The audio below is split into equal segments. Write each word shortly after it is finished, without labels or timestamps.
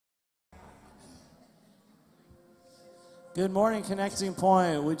Good morning, Connecting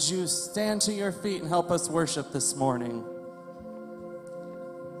Point. Would you stand to your feet and help us worship this morning?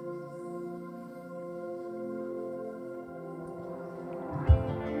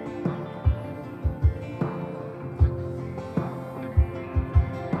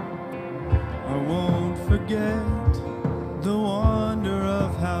 I won't forget the wonder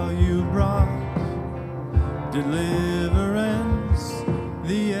of how you brought deliverance,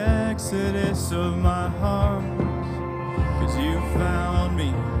 the exodus of my heart. 'Cause you found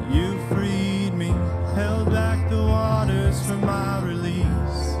me, you freed me, held back the waters for my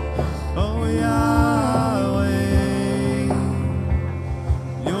release. Oh Yahweh,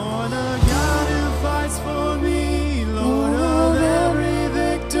 you're the God who fights for me, Lord of every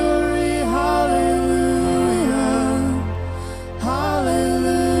victory. Hallelujah,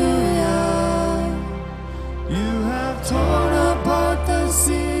 hallelujah. You have torn apart the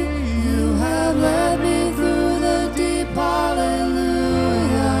sea, you have led me through the deep. Hallelujah,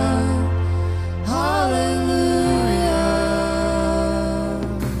 hallelujah.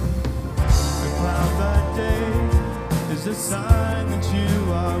 The cloud by day is a sign that you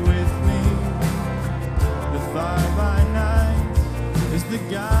are with me. The fire by night is the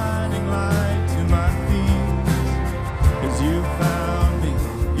guiding light to my feet. 'Cause you found me,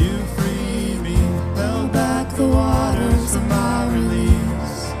 you freed me, held back the waters of my release.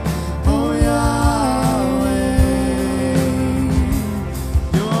 Oh Yahweh,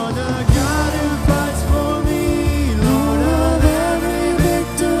 you're the God who fights for me, Lord of every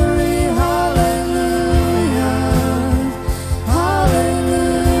victory. Hallelujah,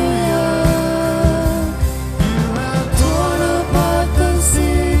 hallelujah. You have torn apart the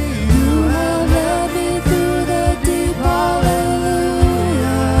sea, you have led me through the deep.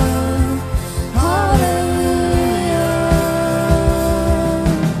 Hallelujah, hallelujah.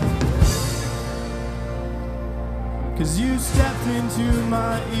 'Cause you stepped into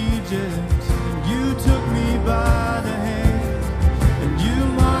my Egypt, and you took me by the hand, and you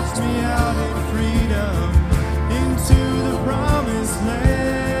marched me out in freedom into the promised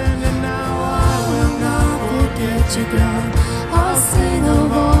land. And now I will not forget you, God. I'll sing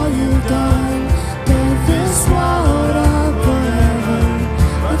of all you've done. Death is swallowed up forever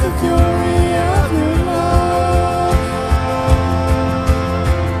by the fury of your love.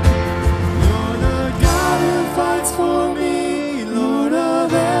 You're the God who fights for me, Lord of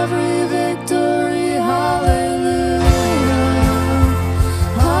every victory. Hallelujah,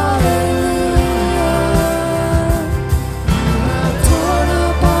 hallelujah. You have torn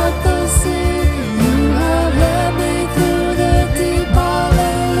apart the sea, you have led me through the deep.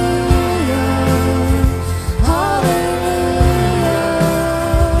 Hallelujah, hallelujah.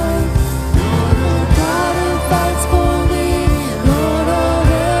 You're the God who fights for me, Lord of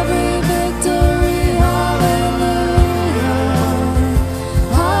every victory. Hallelujah,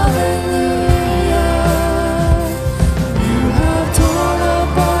 hallelujah. You have torn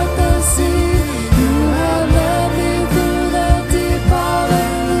apart the sea, you have led me through the deep.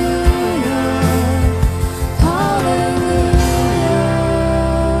 Hallelujah, hallelujah.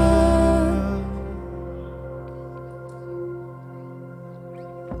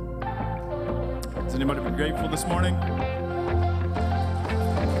 Is anybody grateful this morning?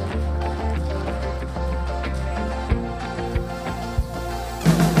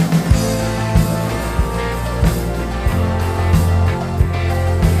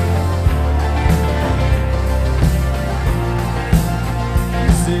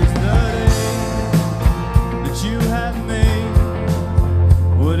 This is the day that you have made.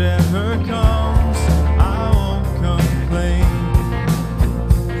 Whatever comes, I won't complain.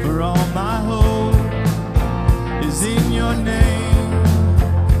 For all my hope is in your name,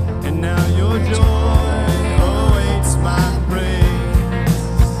 and now your joy awaits my praise.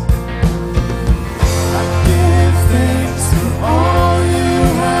 I give thanks for all you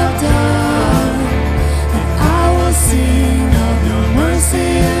have done, and I will sing of your mercy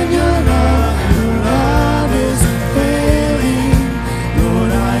and your love. Your love is unfailing,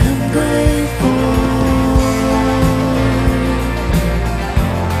 Lord, I am grateful.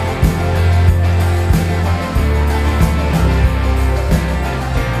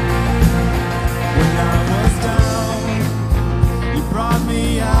 When I was down, you brought me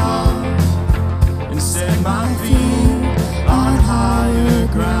out and set my feet on higher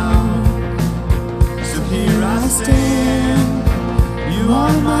ground. So here I stand, you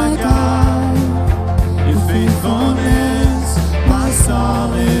are my God, your faithfulness, my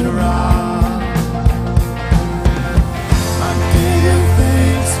solid rock. I give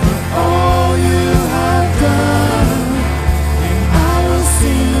thanks for all you have done, and I will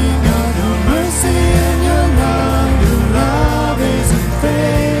sing of your mercy and your love. Your love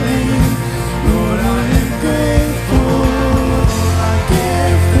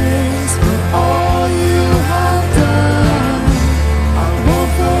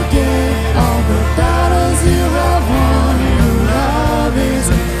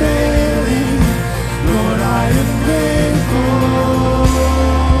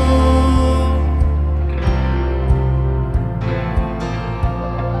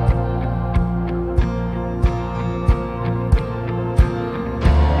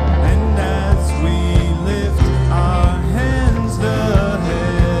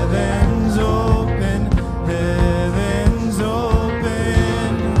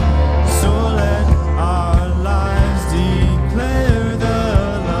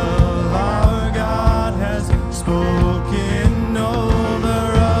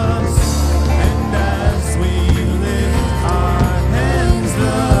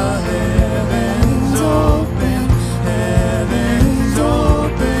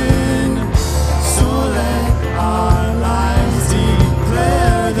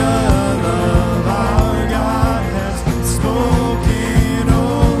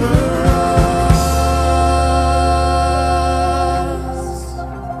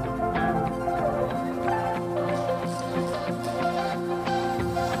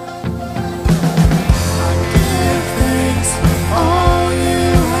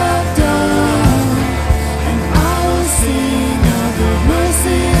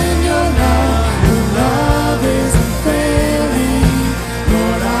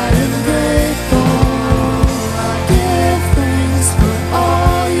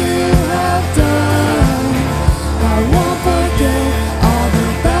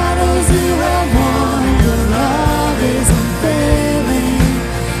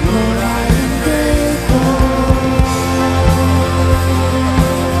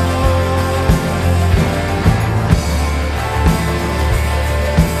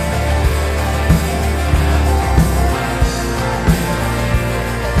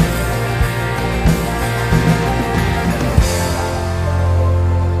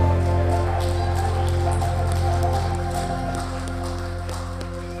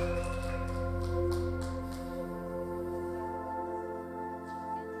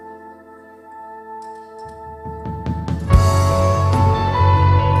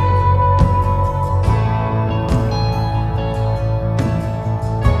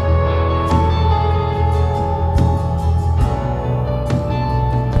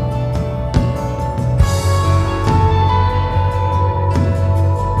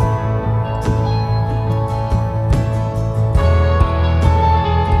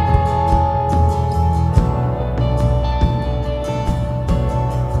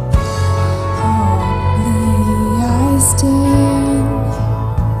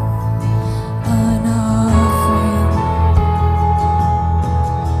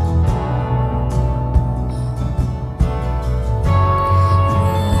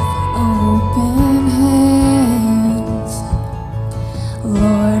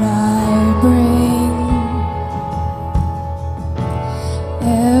Lord, I bring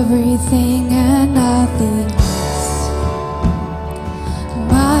everything and nothing less,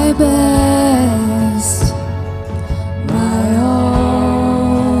 my best, my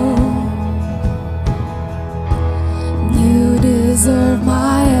all. You deserve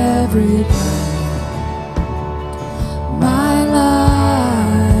my every breath, my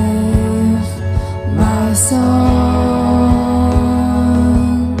life, my song.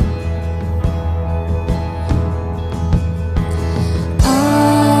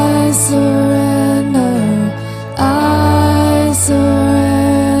 I surrender all.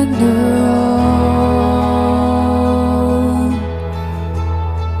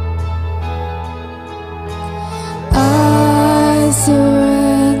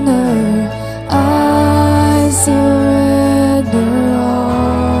 I surrender all.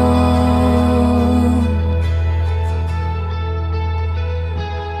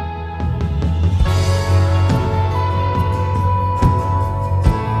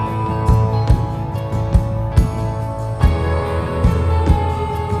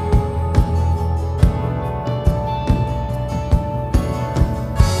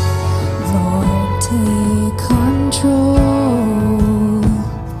 Lord, take control.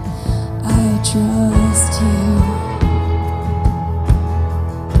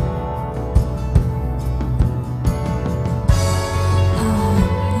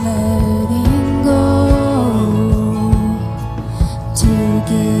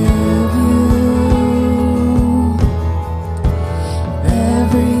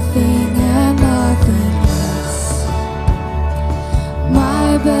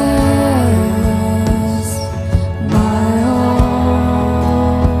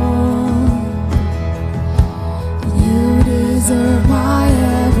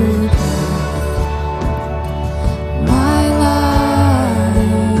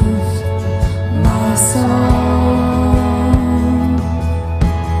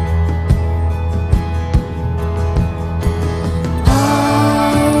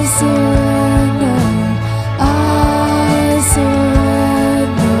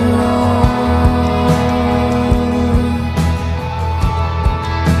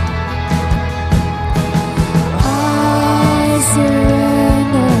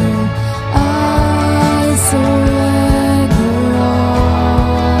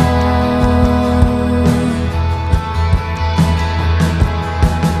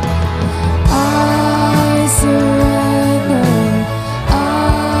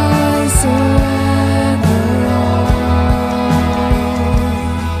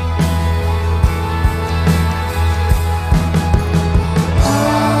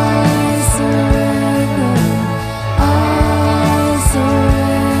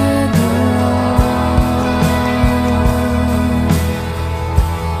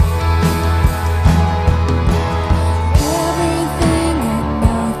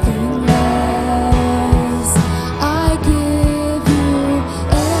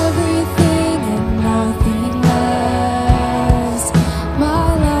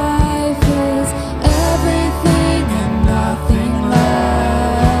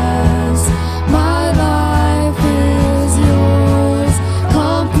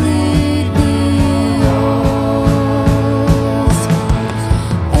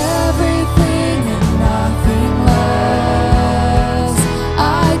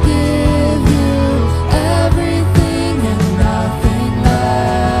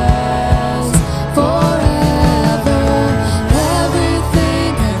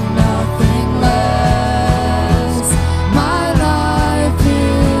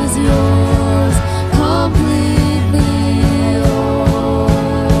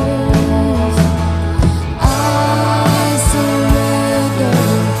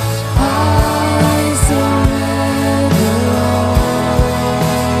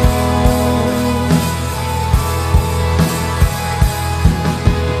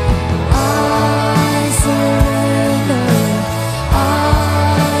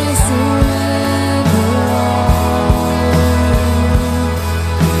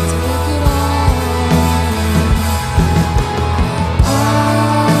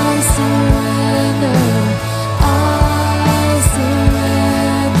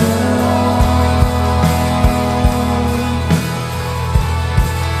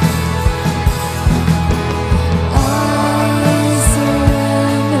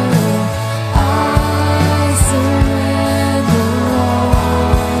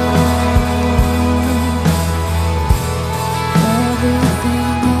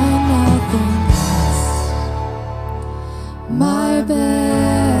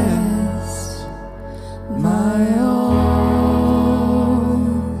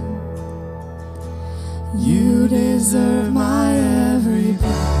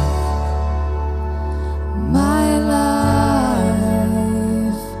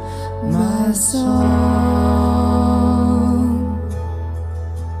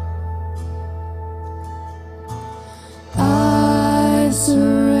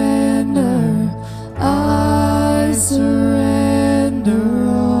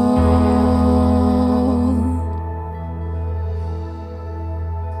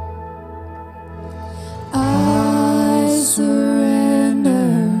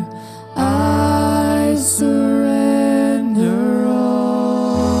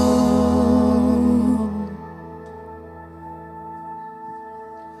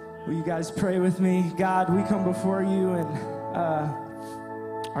 Will you guys pray with me? God, we come before you and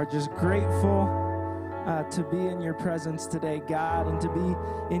are just grateful to be in your presence today, God, and to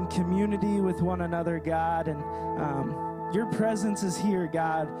be in community with one another, God. And your presence is here,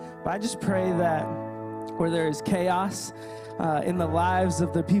 God. But I just pray that where there is chaos in the lives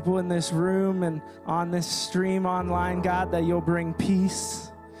of the people in this room and on this stream online, God, that you'll bring peace.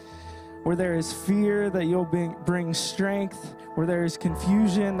 Where there is fear, that you'll bring strength. Where there is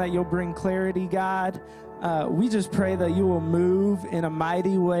confusion, that you'll bring clarity, God. We just pray that you will move in a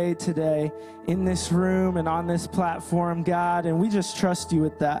mighty way today in this room and on this platform, God, and we just trust you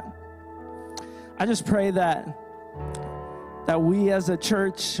with that. I just pray that we as a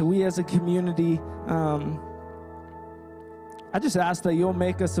church, we as a community, I just ask that you'll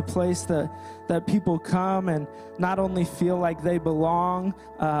make us a place that people come and not only feel like they belong,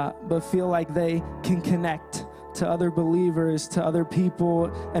 but feel like they can connect to other believers, to other people,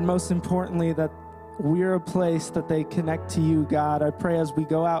 and most importantly, that we're a place that they connect to you, God. I pray as we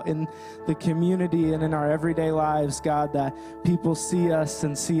go out in the community and in our everyday lives, God, that people see us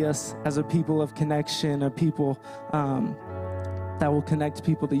and see us as a people of connection, a people that will connect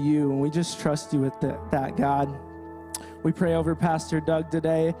people to you, and we just trust you with that, God. We pray over Pastor Doug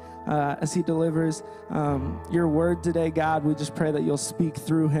today as he delivers your word today, God. We just pray that you'll speak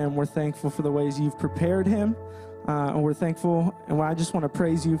through him. We're thankful for the ways you've prepared him, and we're thankful, and I just want to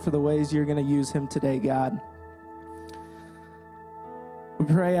praise you for the ways you're going to use him today, God. We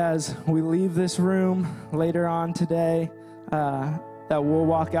pray as we leave this room later on today that we'll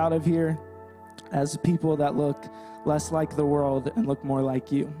walk out of here as people that look less like the world and look more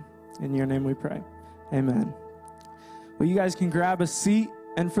like you. In your name we pray. Amen. Well, you guys can grab a seat.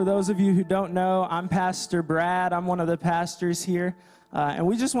 And for those of you who don't know, I'm Pastor Brad. I'm one of the pastors here. And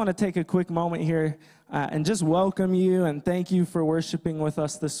we just want to take a quick moment here and just welcome you and thank you for worshiping with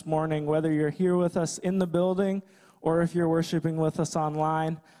us this morning, whether you're here with us in the building or if you're worshiping with us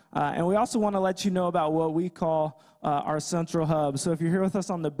online. And we also want to let you know about what we call our central hub. So if you're here with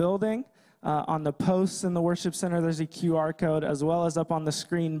us on the building, on the posts in the worship center, there's a QR code, as well as up on the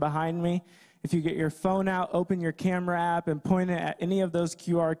screen behind me. If you get your phone out, open your camera app, and point it at any of those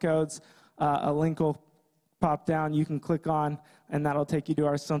QR codes, a link will pop down. You can click on, and that'll take you to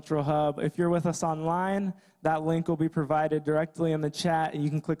our central hub. If you're with us online, that link will be provided directly in the chat, and you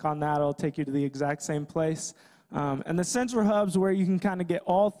can click on that. It'll take you to the exact same place. And the central hub's where you can kind of get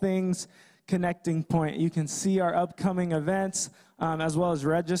all things connecting point. You can see our upcoming events, as well as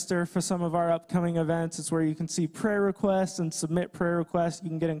register for some of our upcoming events. It's where you can see prayer requests and submit prayer requests. You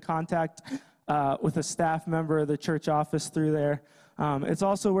can get in contact with a staff member of the church office through there. It's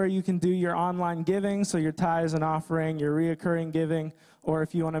also where you can do your online giving, so your tithes and offering, your reoccurring giving, or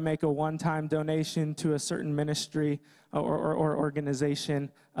if you want to make a one-time donation to a certain ministry or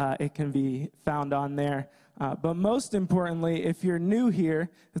organization, it can be found on there. But most importantly, if you're new here,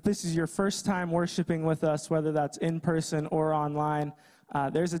 if this is your first time worshiping with us, whether that's in person or online,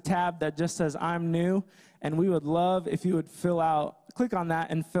 there's a tab that just says I'm new, and we would love if you would click on that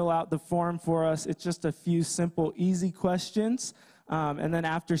and fill out the form for us. It's just a few simple, easy questions. And then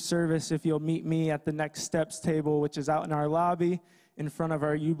after service, if you'll meet me at the Next Steps table, which is out in our lobby in front of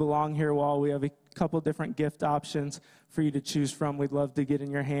our You Belong Here wall, we have a couple different gift options for you to choose from. We'd love to get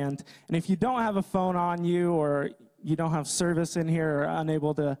in your hand. And if you don't have a phone on you, or you don't have service in here, or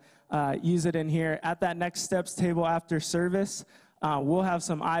unable to use it in here, at that Next Steps table after service, we'll have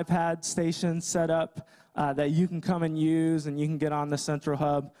some iPad stations set up that you can come and use, and you can get on the central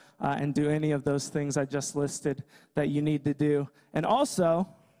hub and do any of those things I just listed that you need to do. And also,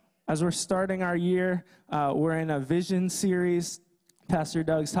 as we're starting our year, we're in a vision series. Pastor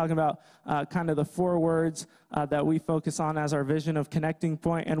Doug's talking about kind of the 4 words that we focus on as our vision of connecting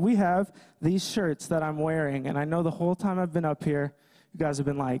point. And we have these shirts that I'm wearing. And I know the whole time I've been up here, you guys have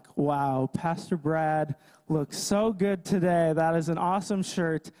been like, wow, Pastor Brad looks so good today. That is an awesome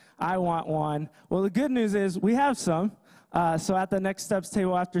shirt. I want one. Well, the good news is we have some. So at the Next Steps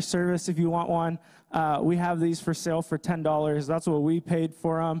table after service, if you want one, we have these for sale for $10. That's what we paid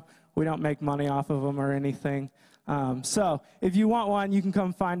for them. We don't make money off of them or anything. So if you want one, you can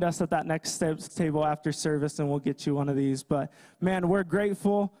come find us at that Next Steps table after service, and we'll get you one of these. But, man, we're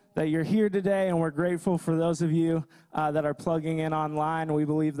grateful that you're here today, and we're grateful for those of you that are plugging in online. We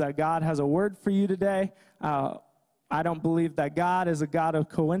believe that God has a word for you today. I don't believe that God is a God of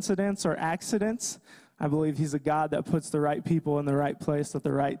coincidence or accidents. I believe he's a God that puts the right people in the right place at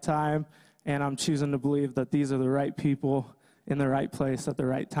the right time, and I'm choosing to believe that these are the right people in the right place at the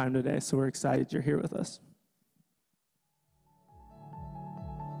right time today. So we're excited you're here with us.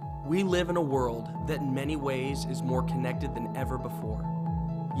 We live in a world that in many ways is more connected than ever before.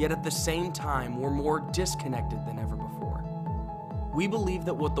 Yet at the same time, we're more disconnected than ever before. We believe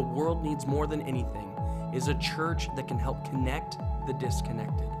that what the world needs more than anything is a church that can help connect the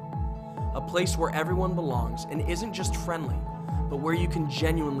disconnected. A place where everyone belongs and isn't just friendly, but where you can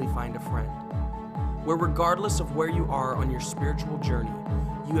genuinely find a friend. Where regardless of where you are on your spiritual journey,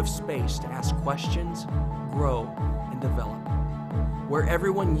 you have space to ask questions, grow, and develop. Where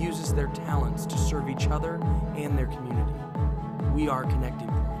everyone uses their talents to serve each other and their community. We are Connecting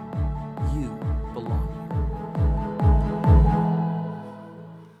Point. You belong here.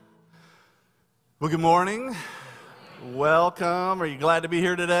 Well, good morning. Welcome. Are you glad to be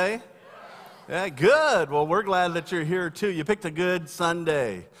here today? Yeah, good. Well, we're glad that you're here too. You picked a good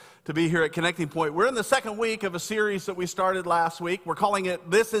Sunday to be here at Connecting Point. We're in the second week of a series that we started last week. We're calling it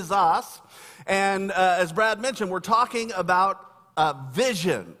This Is Us. And as Brad mentioned, we're talking about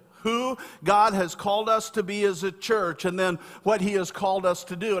vision, who God has called us to be as a church, and then what He has called us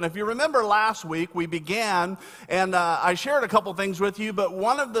to do. And if you remember last week, we began, and I shared a couple things with you, but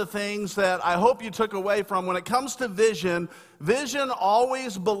one of the things that I hope you took away from when it comes to vision, vision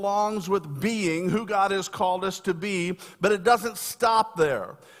always belongs with being who God has called us to be, but it doesn't stop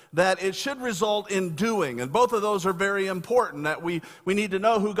there. That it should result in doing. And both of those are very important, that we need to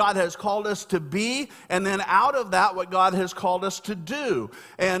know who God has called us to be, and then out of that, what God has called us to do.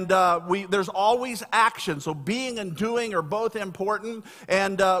 And there's always action. So being and doing are both important.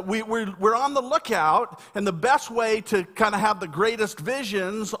 And we're on the lookout, and the best way to kind of have the greatest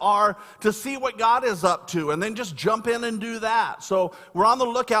visions are to see what God is up to, and then just jump in and do that. So we're on the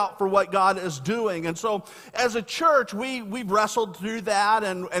lookout for what God is doing. And so as a church, we've wrestled through that,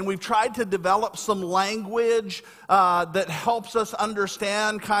 and we've tried to develop some language that helps us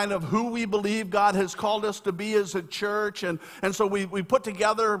understand kind of who we believe God has called us to be as a church. And so we put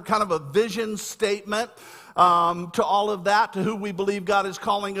together kind of a vision statement to all of that, to who we believe God is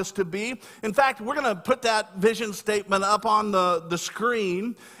calling us to be. In fact, we're going to put that vision statement up on the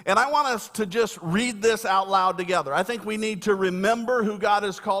screen, and I want us to just read this out loud together. I think we need to remember who God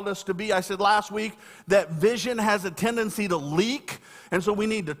has called us to be. I said last week that vision has a tendency to leak, and so we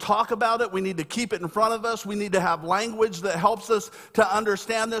need to talk about it. We need to keep it in front of us. We need to have language that helps us to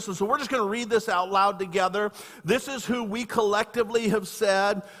understand this. And so we're just going to read this out loud together. This is who we collectively have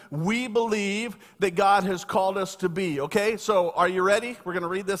said we believe that God has called us to be. Okay, so are you ready? We're going to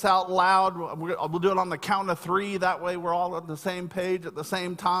read this out loud. We'll do it on the count of three. That way we're all on the same page at the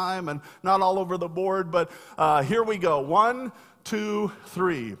same time and not all over the board. But here we go. 1, 2,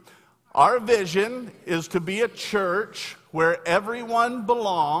 3. Our vision is to be a church where everyone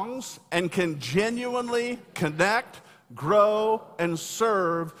belongs and can genuinely connect, grow, and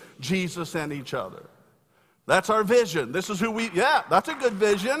serve Jesus and each other. That's our vision. This is who that's a good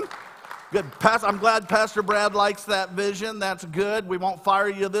vision. Good. I'm glad Pastor Brad likes that vision. That's good. We won't fire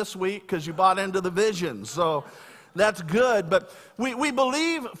you this week because you bought into the vision. So that's good. But we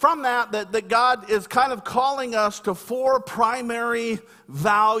believe from that God is kind of calling us to 4 primary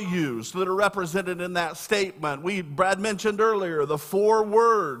values that are represented in that statement. Brad mentioned earlier the 4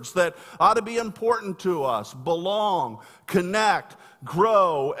 words that ought to be important to us: belong, connect,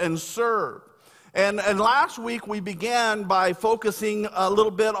 grow, and serve. And last week we began by focusing a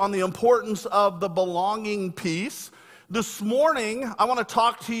little bit on the importance of the belonging piece. This morning, I want to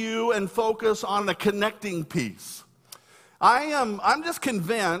talk to you and focus on the connecting piece. I'm just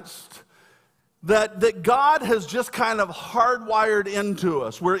convinced that God has just kind of hardwired into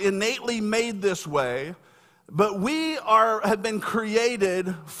us. We're innately made this way, but we have been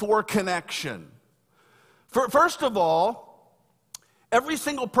created for connection. First of all, every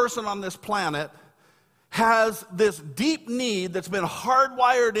single person on this planet has this deep need that's been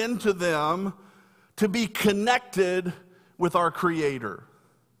hardwired into them to be connected with our Creator.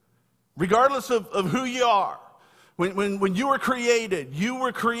 Regardless of who you are, when you were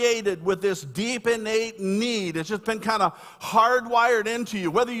created with this deep innate need. It's just been kind of hardwired into you,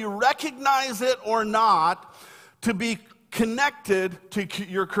 whether you recognize it or not, to be connected to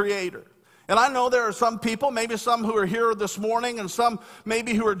your Creator. And I know there are some people, maybe some who are here this morning and some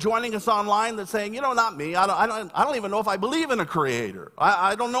maybe who are joining us online that's saying, not me. I don't even know if I believe in a Creator.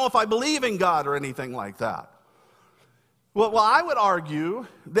 I don't know if I believe in God or anything like that. Well, I would argue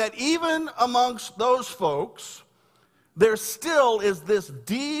that even amongst those folks, there still is this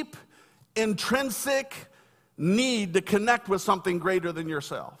deep, intrinsic need to connect with something greater than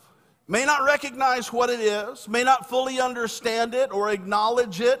yourself. May not recognize what it is, may not fully understand it or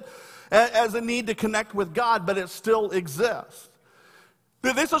acknowledge it as a need to connect with God, but it still exists.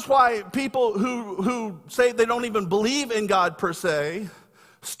 This is why people who say they don't even believe in God per se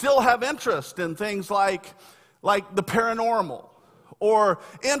still have interest in things like the paranormal or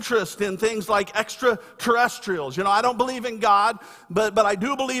interest in things like extraterrestrials. You know, I don't believe in God, but I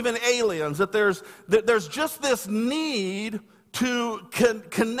do believe in aliens, that there's just this need to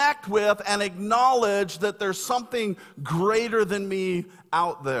connect with and acknowledge that there's something greater than me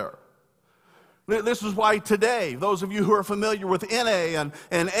out there. This is why today, those of you who are familiar with NA and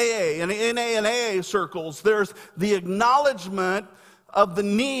AA, and NA and AA circles, there's the acknowledgement of the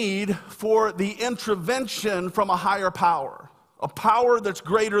need for the intervention from a higher power, a power that's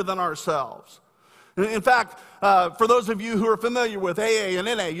greater than ourselves. In fact, for those of you who are familiar with AA and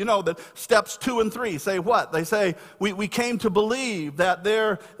NA, you know that steps 2 and 3 say what? They say we came to believe that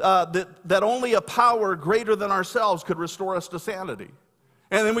that only a power greater than ourselves could restore us to sanity.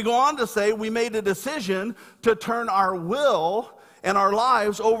 And then we go on to say we made a decision to turn our will and our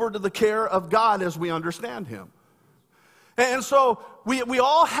lives over to the care of God as we understand Him. And so we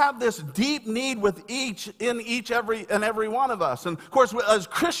all have this deep need with every one of us. And of course, as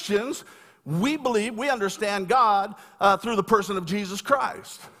Christians, we believe, we understand God through the person of Jesus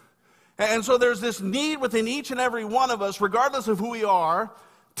Christ. And so there's this need within each and every one of us, regardless of who we are,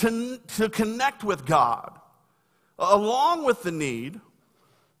 to connect with God. Along with the need,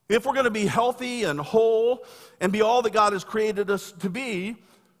 if we're going to be healthy and whole and be all that God has created us to be,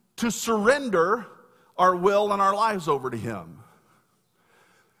 to surrender our will and our lives over to Him.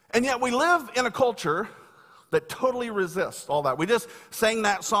 And yet we live in a culture that totally resists all that. We just sang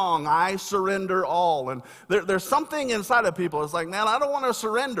that song, I Surrender All. And there's something inside of people that's like, man, I don't want to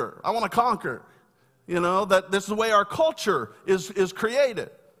surrender. I want to conquer. You know, that this is the way our culture is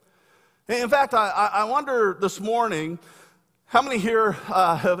created. In fact, I wonder this morning, how many here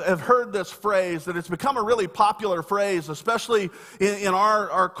have heard this phrase, that it's become a really popular phrase, especially in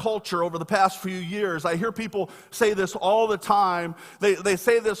our culture over the past few years. I hear people say this all the time. They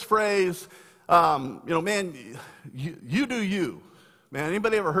say this phrase, man, you do you. Man,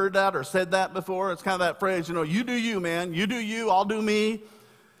 anybody ever heard that or said that before? It's kind of that phrase, you do you, man. You do you, I'll do me.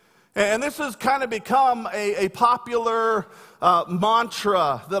 And this has kind of become a popular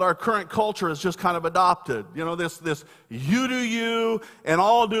mantra that our current culture has just kind of adopted. This you do you and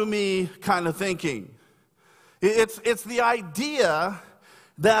I'll do me kind of thinking. It's the idea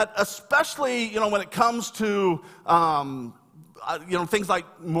that, especially when it comes to things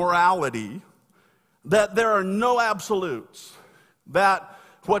like morality, that there are no absolutes. That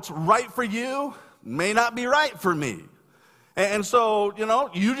what's right for you may not be right for me. And so,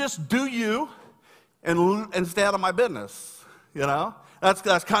 you just do you and stay out of my business,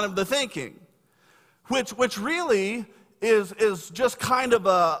 That's kind of the thinking, which really is just kind of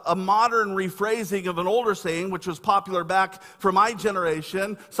a modern rephrasing of an older saying, which was popular back for my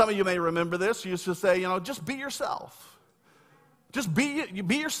generation. Some of you may remember this. You used to say, just be yourself. Just be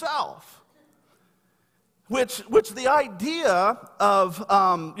yourself. Which the idea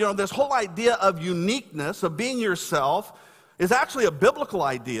of, this whole idea of uniqueness, of being yourself, is actually a biblical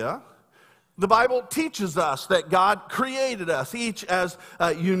idea. The Bible teaches us that God created us each as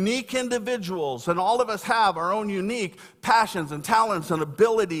unique individuals, and all of us have our own unique passions and talents and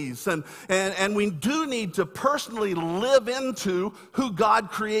abilities, and we do need to personally live into who God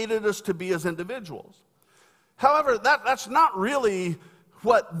created us to be as individuals. However, that's not really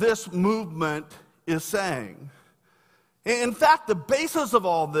what this movement is saying. In fact, the basis of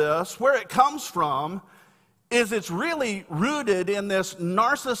all this, where it comes from, is it's really rooted in this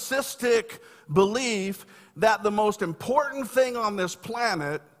narcissistic belief that the most important thing on this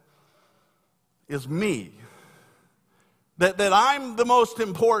planet is me. That I'm the most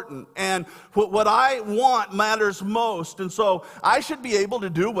important, and what I want matters most. And so I should be able to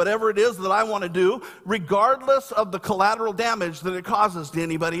do whatever it is that I want to do, regardless of the collateral damage that it causes to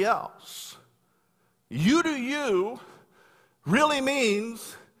anybody else. You do you really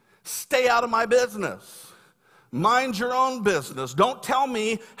means stay out of my business. Mind your own business. Don't tell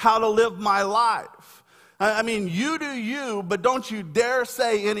me how to live my life. I mean, you do you, but don't you dare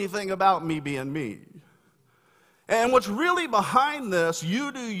say anything about me being me. And what's really behind this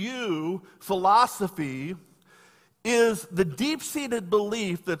you do you philosophy is the deep-seated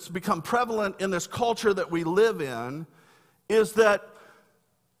belief that's become prevalent in this culture that we live in, is that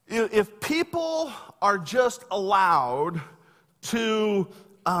if people are just allowed to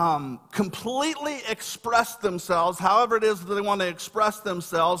completely express themselves, however it is that they want to express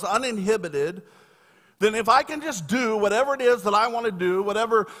themselves, uninhibited, then if I can just do whatever it is that I want to do,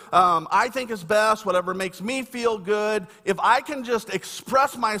 whatever I think is best, whatever makes me feel good, if I can just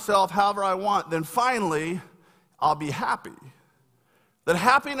express myself however I want, then finally I'll be happy. That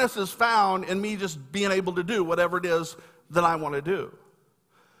happiness is found in me just being able to do whatever it is that I want to do.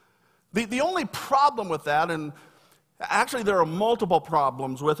 The only problem with that, and Actually, there are multiple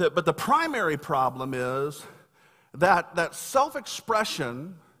problems with it, but the primary problem is that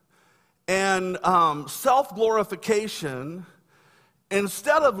self-expression and self-glorification,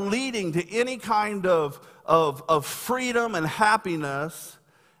 instead of leading to any kind of freedom and happiness,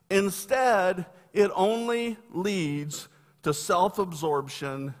 instead it only leads to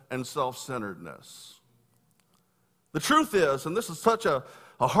self-absorption and self-centeredness. The truth is, and this is such a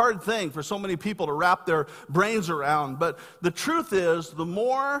hard thing for so many people to wrap their brains around, but the truth is, the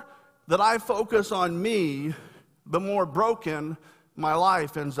more that I focus on me, the more broken my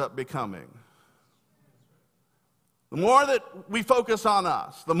life ends up becoming. The more that we focus on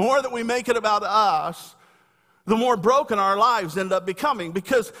us, the more that we make it about us, the more broken our lives end up becoming.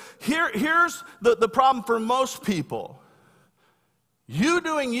 Because here's the problem for most people. You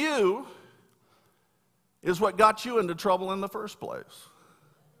doing you is what got you into trouble in the first place.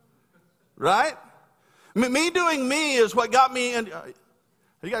 Right? Me doing me is what got me in. Are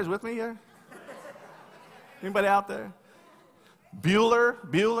you guys with me here? Anybody out there?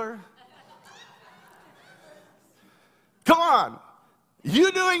 Bueller? Come on.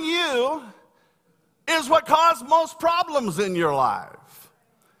 You doing you is what caused most problems in your life.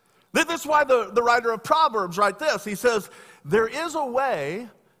 This is why the writer of Proverbs writes this. He says, there is a way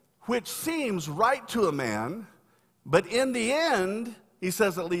which seems right to a man, but in the end, he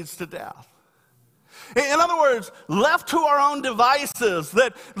says it leads to death. In other words, left to our own devices,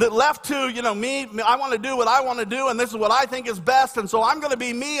 that left to, me, I want to do what I want to do, and this is what I think is best, and so I'm going to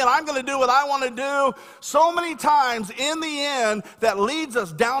be me, and I'm going to do what I want to do. So many times, in the end, that leads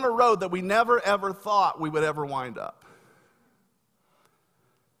us down a road that we never, ever thought we would ever wind up.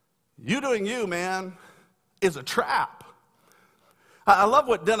 You doing you, man, is a trap. I love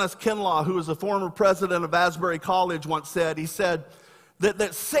what Dennis Kinlaw, who was a former president of Asbury College, once said. He said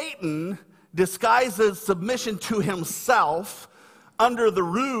that Satan disguises submission to himself under the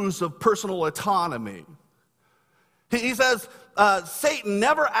ruse of personal autonomy. He says Satan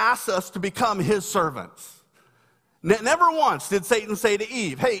never asks us to become his servants. Never once did Satan say to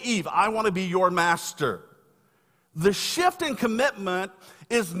Eve, hey, Eve, I want to be your master. The shift in commitment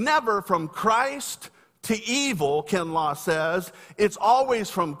is never from Christ to evil, Kinlaw says. It's always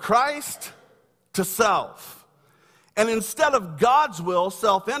from Christ to self. And instead of God's will,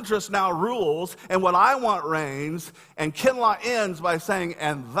 self-interest now rules, and what I want reigns. And Kinlaw ends by saying,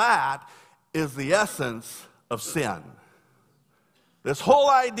 and that is the essence of sin. This whole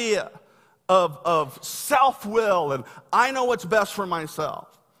idea of self-will and I know what's best for myself.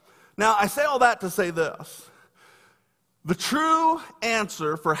 Now, I say all that to say this. The true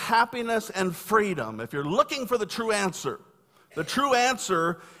answer for happiness and freedom, if you're looking for the true answer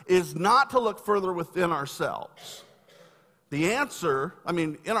is not to look further within ourselves. The answer,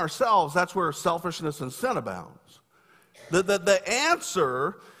 in ourselves, that's where selfishness and sin abounds. The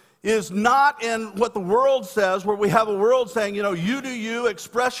answer is not in what the world says, where we have a world saying, you do you,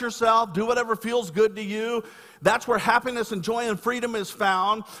 express yourself, do whatever feels good to you. That's where happiness and joy and freedom is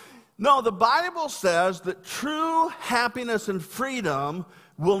found. No, the Bible says that true happiness and freedom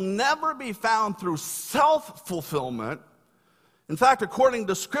will never be found through self-fulfillment. In fact, according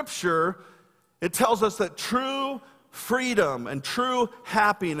to Scripture, it tells us that true freedom and true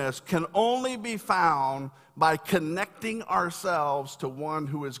happiness can only be found by connecting ourselves to one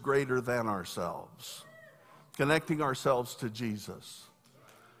who is greater than ourselves. Connecting ourselves to Jesus.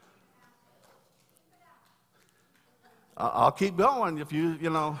 I'll keep going if you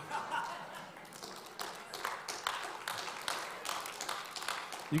know.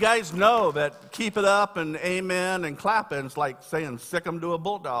 You guys know that keep it up and amen and clapping is like saying sick 'em to a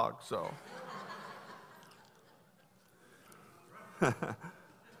bulldog, so.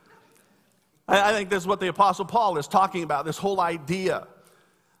 I think this is what the Apostle Paul is talking about, this whole idea.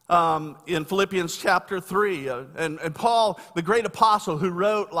 In Philippians chapter 3. And Paul, the great apostle who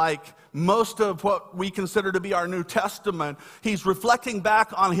wrote like most of what we consider to be our New Testament, he's reflecting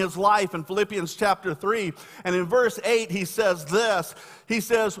back on his life in Philippians chapter 3. And in verse 8, he says this. He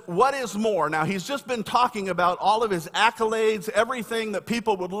says, what is more? Now, he's just been talking about all of his accolades, everything that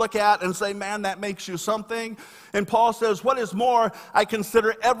people would look at and say, man, that makes you something. And Paul says, what is more? I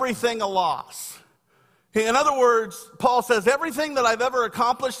consider everything a loss. In other words, Paul says, everything that I've ever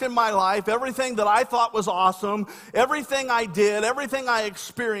accomplished in my life, everything that I thought was awesome, everything I did, everything I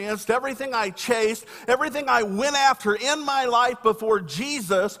experienced, everything I chased, everything I went after in my life before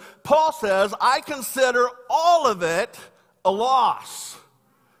Jesus, Paul says, I consider all of it a loss.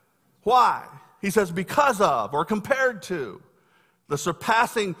 Why? He says, because of, or compared to, the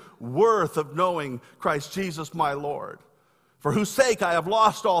surpassing worth of knowing Christ Jesus my Lord. for whose sake I have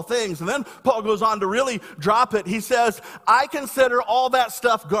lost all things. And then Paul goes on to really drop it. He says, I consider all that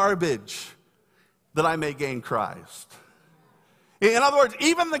stuff garbage that I may gain Christ. In other words,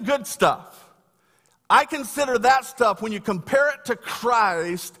 even the good stuff, I consider that stuff, when you compare it to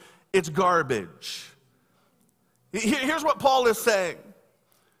Christ, it's garbage. Here's what Paul is saying.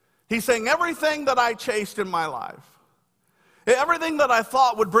 He's saying everything that I chased in my life, everything that I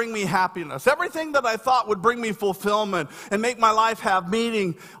thought would bring me happiness, everything that I thought would bring me fulfillment and make my life have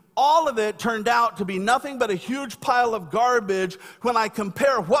meaning, all of it turned out to be nothing but a huge pile of garbage when I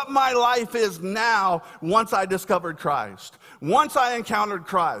compare what my life is now once I discovered Christ, once I encountered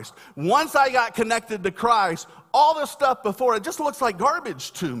Christ, once I got connected to Christ. All this stuff before, it just looks like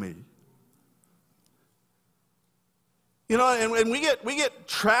garbage to me. You know, and we get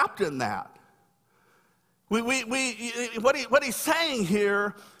trapped in that. What he's saying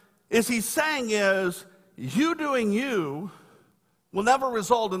here is you doing you will never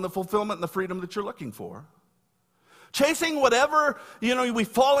result in the fulfillment and the freedom that you're looking for. Chasing whatever, we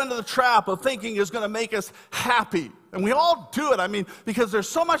fall into the trap of thinking is going to make us happy. And we all do it. I mean, because there's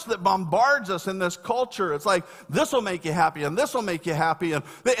so much that bombards us in this culture. It's like, this will make you happy, and this will make you happy. And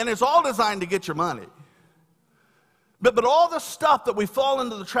it's all designed to get your money. But all the stuff that we fall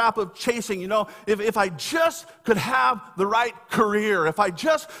into the trap of chasing, if I just could have the right career, if I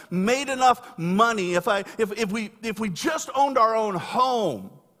just made enough money, if we just owned our own home,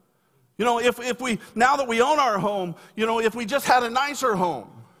 now that we own our home, if we just had a nicer home,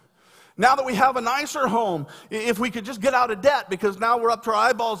 now that we have a nicer home, if we could just get out of debt, because now we're up to our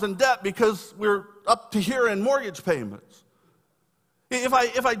eyeballs in debt because we're up to here in mortgage payments. If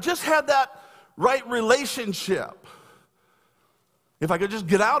I just had that right relationship, if I could just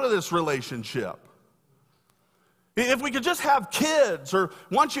get out of this relationship, if we could just have kids, or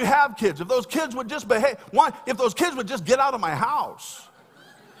once you have kids, if those kids would just behave, if those kids would just get out of my house.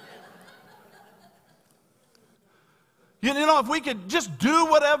 If we could just do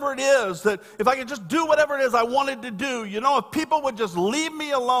whatever it is, if I could just do whatever it is I wanted to do, if people would just leave me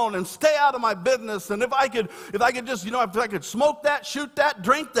alone and stay out of my business, and if I could just, if I could smoke that, shoot that,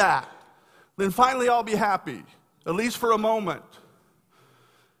 drink that, then finally I'll be happy, at least for a moment.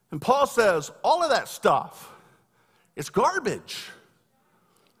 And Paul says, all of that stuff, it's garbage.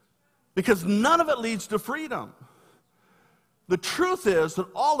 Because none of it leads to freedom. The truth is that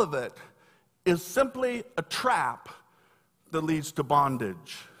all of it is simply a trap that leads to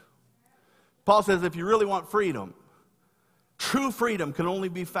bondage. Paul says if you really want freedom, true freedom can only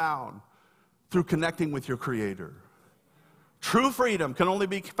be found through connecting with your Creator. True freedom can only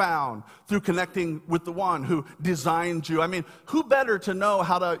be found through connecting with the one who designed you. I mean, who better to know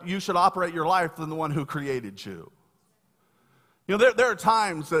how you should operate your life than the one who created you? There are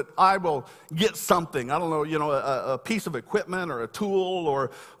times that I will get something, I don't know, a piece of equipment or a tool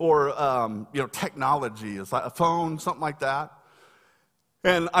or technology, it's like a phone, something like that.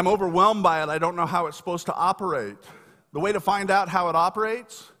 And I'm overwhelmed by it. I don't know how it's supposed to operate. The way to find out how it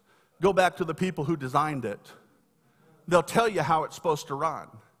operates, go back to the people who designed it. They'll tell you how it's supposed to run.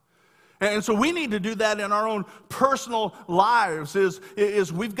 And so we need to do that in our own personal lives,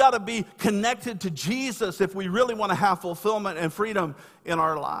 is we've got to be connected to Jesus if we really want to have fulfillment and freedom in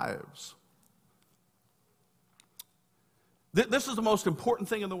our lives. This is the most important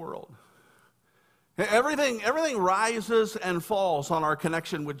thing in the world. Everything rises and falls on our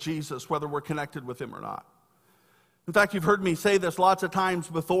connection with Jesus, whether we're connected with Him or not. In fact, you've heard me say this lots of times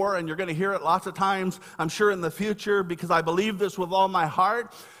before, and you're going to hear it lots of times, I'm sure, in the future, because I believe this with all my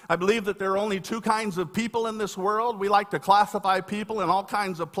heart. I believe that there are only two kinds of people in this world. We like to classify people in all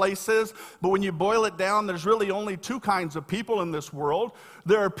kinds of places, but when you boil it down, there's really only two kinds of people in this world.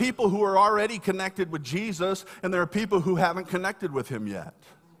 There are people who are already connected with Jesus, and there are people who haven't connected with Him yet.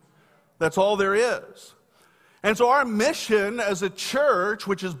 That's all there is. And so our mission as a church,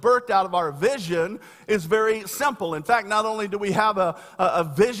 which is birthed out of our vision, is very simple. In fact, not only do we have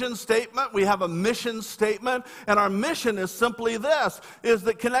a vision statement, we have a mission statement. And our mission is simply this, is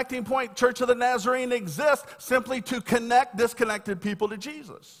that Connecting Point Church of the Nazarene exists simply to connect disconnected people to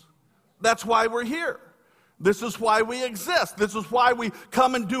Jesus. That's why we're here. This is why we exist. This is why we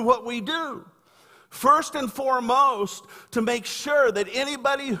come and do what we do. First and foremost, to make sure that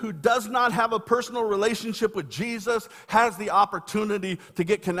anybody who does not have a personal relationship with Jesus has the opportunity to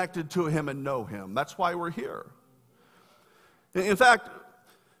get connected to Him and know Him. That's why we're here. In fact,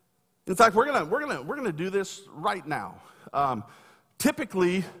 we're gonna do this right now.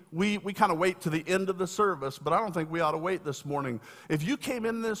 Typically, we kind of wait to the end of the service, but I don't think we ought to wait this morning. If you came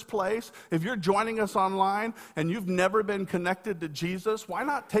in this place, if you're joining us online and you've never been connected to Jesus, why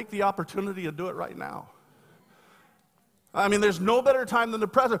not take the opportunity to do it right now? I mean, there's no better time than the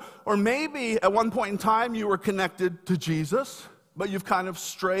present. Or maybe at one point in time you were connected to Jesus, but you've kind of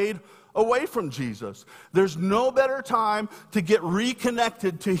strayed away from Jesus. There's no better time to get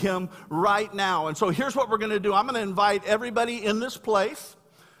reconnected to him right now. And so here's what we're going to do. I'm going to invite everybody in this place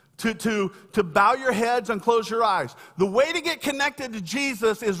to bow your heads and close your eyes. The way to get connected to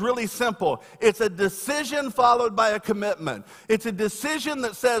Jesus is really simple. It's a decision followed by a commitment. It's a decision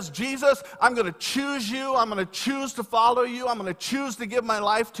that says, Jesus, I'm going to choose you. I'm going to choose to follow you. I'm going to choose to give my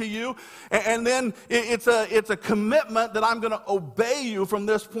life to you. And then it's a commitment that I'm going to obey you from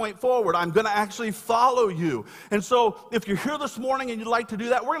this point forward. I'm going to actually follow you. And so if you're here this morning and you'd like to do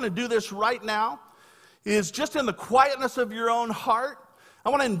that, we're going to do this right now. Is just in the quietness of your own heart. I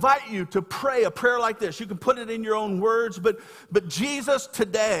want to invite you to pray a prayer like this. You can put it in your own words, but Jesus,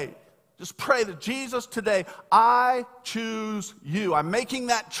 today, just pray that Jesus, today, I choose you. I'm making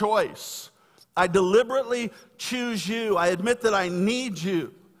that choice. I deliberately choose you. I admit that I need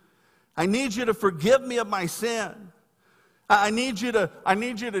you. I need you to forgive me of my sin. I need you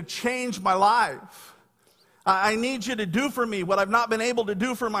to change my life. I need you to do for me what I've not been able to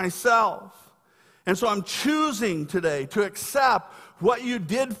do for myself. And so I'm choosing today to accept what you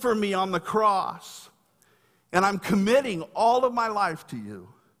did for me on the cross. And I'm committing all of my life to you.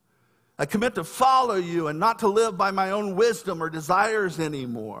 I commit to follow you and not to live by my own wisdom or desires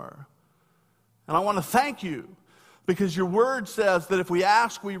anymore. And I want to thank you because your word says that if we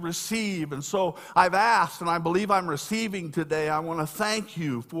ask, we receive. And so I've asked and I believe I'm receiving today. I want to thank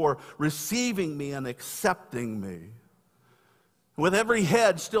you for receiving me and accepting me. With every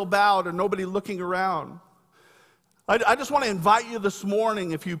head still bowed and nobody looking around, I just want to invite you this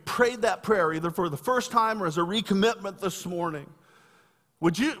morning, if you prayed that prayer, either for the first time or as a recommitment this morning,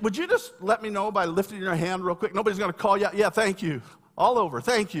 would you just let me know by lifting your hand real quick? Nobody's going to call you out. Yeah, thank you. All over,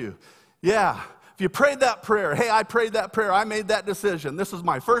 thank you. Yeah, if you prayed that prayer, hey, I prayed that prayer, I made that decision. This is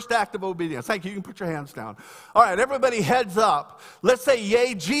my first act of obedience. Thank you. You can put your hands down. All right, everybody heads up. Let's say,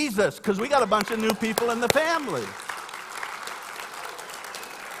 yay, Jesus, because we got a bunch of new people in the family.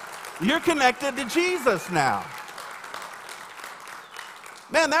 You're connected to Jesus now.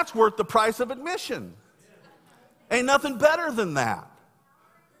 Man, that's worth the price of admission. Ain't nothing better than that.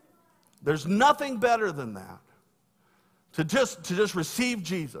 There's nothing better than that. To just receive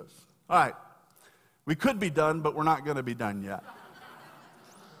Jesus. All right. We could be done, but we're not going to be done yet.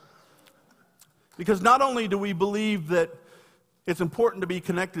 Because not only do we believe that it's important to be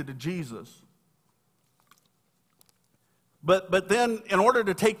connected to Jesus, but then in order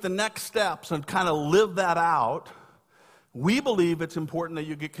to take the next steps and kind of live that out, we believe it's important that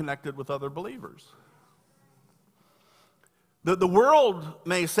you get connected with other believers. The world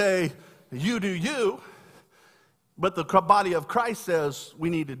may say, you do you, but the body of Christ says we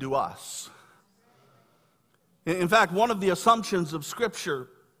need to do us. In fact, one of the assumptions of Scripture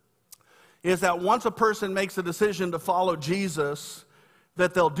is that once a person makes a decision to follow Jesus,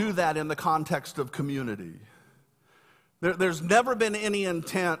 that they'll do that in the context of community. There's never been any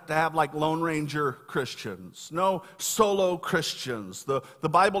intent to have like Lone Ranger Christians, no solo Christians. The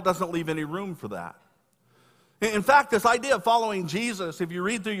Bible doesn't leave any room for that. In fact, this idea of following Jesus, if you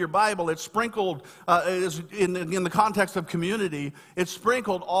read through your Bible, it's sprinkled in the context of community. It's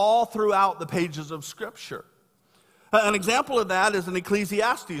sprinkled all throughout the pages of Scripture. An example of that is in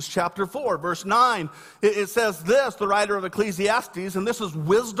Ecclesiastes chapter 4, verse 9. It says this, the writer of Ecclesiastes, and this is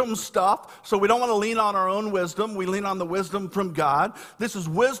wisdom stuff, so we don't want to lean on our own wisdom. We lean on the wisdom from God. This is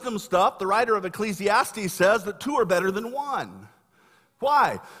wisdom stuff. The writer of Ecclesiastes says that two are better than one.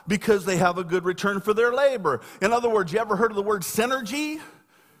 Why? Because they have a good return for their labor. In other words, you ever heard of the word synergy?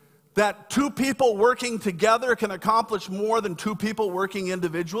 That two people working together can accomplish more than two people working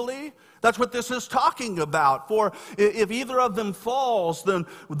individually? That's what this is talking about. For if either of them falls, then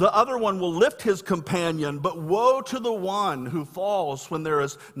the other one will lift his companion. But woe to the one who falls when there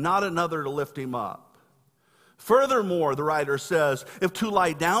is not another to lift him up. Furthermore, the writer says, if two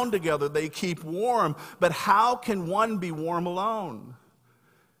lie down together, they keep warm. But how can one be warm alone?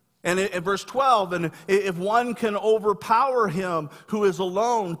 And in verse 12, and if one can overpower him who is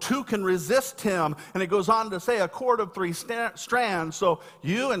alone, two can resist him. And it goes on to say a cord of three strands. So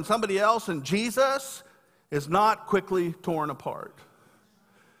you and somebody else and Jesus is not quickly torn apart.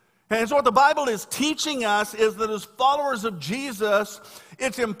 And so what the Bible is teaching us is that as followers of Jesus,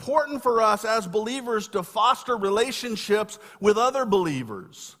 it's important for us as believers to foster relationships with other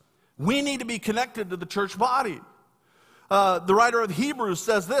believers. We need to be connected to the church body. The writer of Hebrews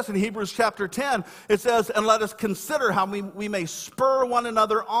says this in Hebrews chapter 10. It says, and let us consider how we may spur one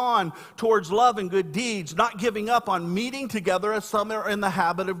another on towards love and good deeds, not giving up on meeting together as some are in the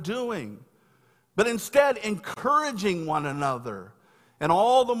habit of doing. but instead encouraging one another, and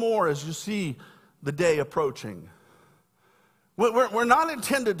all the more as you see the day approaching. We're not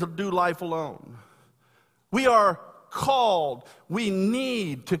intended to do life alone. We are called, we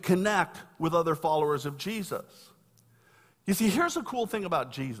need to connect with other followers of Jesus. You see, here's the cool thing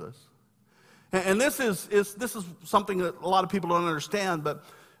about Jesus. And this is something that a lot of people don't understand, but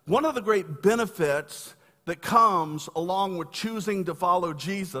one of the great benefits that comes along with choosing to follow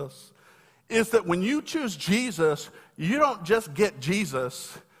Jesus is that when you choose Jesus, you don't just get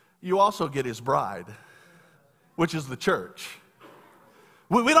Jesus, you also get his bride, which is the church.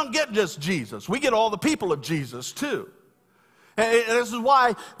 We don't get just Jesus. We get all the people of Jesus too. And this is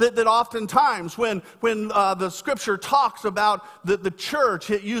why that oftentimes when the scripture talks about the church,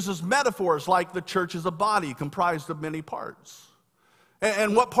 it uses metaphors like the church is a body comprised of many parts.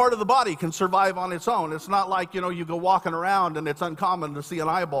 And what part of the body can survive on its own? It's not like, you go walking around and it's uncommon to see an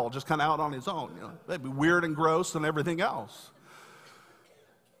eyeball just kind of out on its own. That'd be weird and gross and everything else.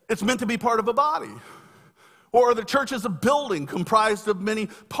 It's meant to be part of a body. Or the church is a building comprised of many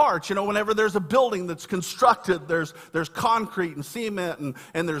parts. Whenever there's a building that's constructed, there's concrete and cement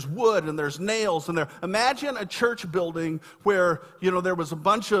and there's wood and there's nails. Imagine a church building where, there was a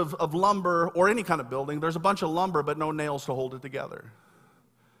bunch of lumber, or any kind of building. There's a bunch of lumber but no nails to hold it together.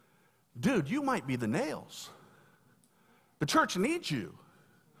 Dude, you might be the nails. The church needs you.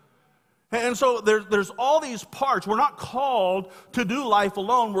 And so there's all these parts. We're not called to do life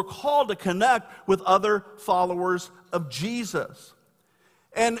alone. We're called to connect with other followers of Jesus.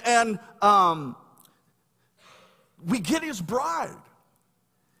 And we get his bride.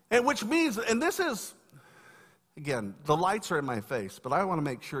 And which means, and this is, again, the lights are in my face, but I want to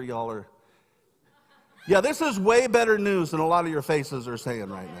make sure y'all are, this is way better news than a lot of your faces are saying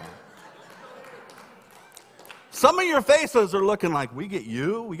right now. Some of your faces are looking like, we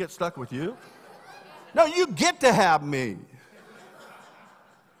get stuck with you. No, you get to have me.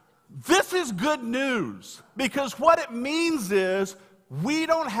 This is good news, because what it means is we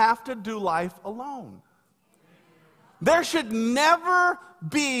don't have to do life alone. There should never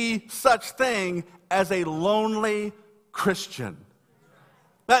be such thing as a lonely Christian.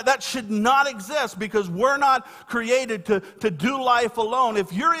 That should not exist, because we're not created to do life alone.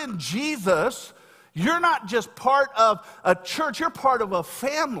 If you're in Jesus, you're not just part of a church, you're part of a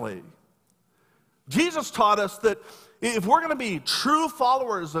family. Jesus taught us that if we're going to be true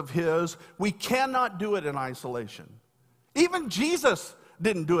followers of his, we cannot do it in isolation. Even Jesus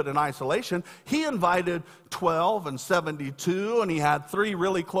didn't do it in isolation. He invited 12 and 72, and he had 3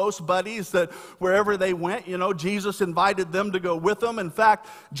 really close buddies that wherever they went, Jesus invited them to go with him. In fact,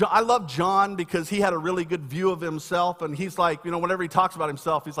 I love John because he had a really good view of himself, and he's like, whenever he talks about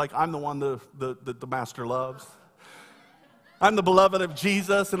himself, he's like, I'm the one that the master loves. I'm the beloved of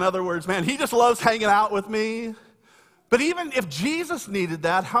Jesus. In other words, man, he just loves hanging out with me. But even if Jesus needed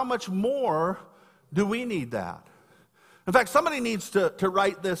that, how much more do we need that? In fact, somebody needs to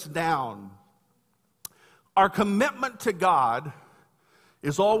write this down. Our commitment to God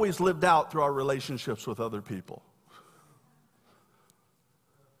is always lived out through our relationships with other people.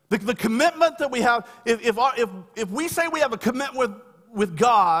 The commitment that we have, if we say we have a commitment with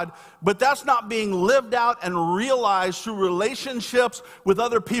God, but that's not being lived out and realized through relationships with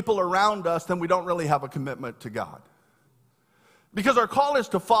other people around us, then we don't really have a commitment to God. Because our call is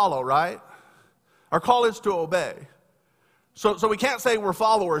to follow, right? Our call is to obey. So we can't say we're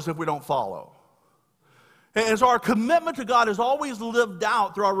followers if we don't follow. And so our commitment to God is always lived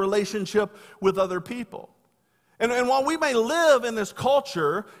out through our relationship with other people. And while we may live in this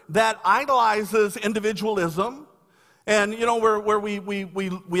culture that idolizes individualism, and where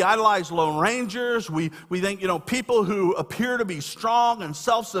we idolize Lone Rangers, we think people who appear to be strong and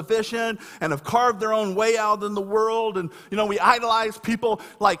self-sufficient and have carved their own way out in the world, and we idolize people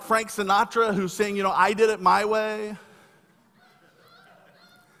like Frank Sinatra who sing I did it my way.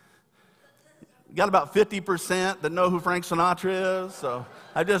 Got about 50% that know who Frank Sinatra is, so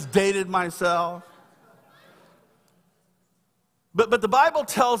I just dated myself. But the Bible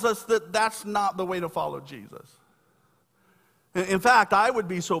tells us that that's not the way to follow Jesus. In fact, I would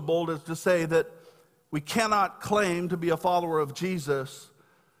be so bold as to say that we cannot claim to be a follower of Jesus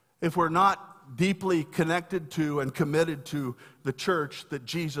if we're not deeply connected to and committed to the church that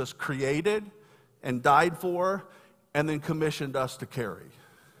Jesus created and died for and then commissioned us to carry.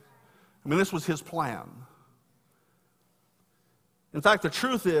 I mean, this was his plan. In fact, the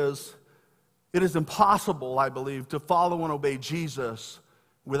truth is, it is impossible, I believe, to follow and obey Jesus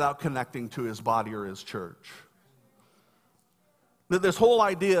without connecting to his body or his church. This whole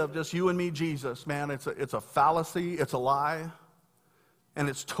idea of just you and me, Jesus, man, it's a fallacy, it's a lie, and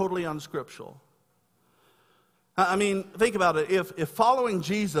it's totally unscriptural. I mean, think about it. If following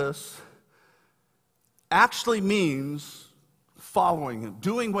Jesus actually means following him,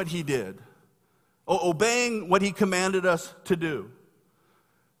 doing what he did, obeying what he commanded us to do.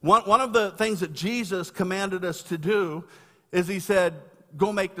 One of the things that Jesus commanded us to do is he said,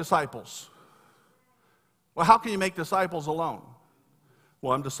 go make disciples. Well, how can you make disciples alone?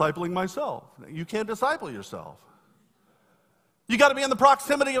 Well, I'm discipling myself. You can't disciple yourself. You got to be in the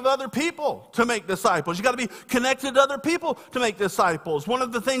proximity of other people to make disciples. You got to be connected to other people to make disciples. One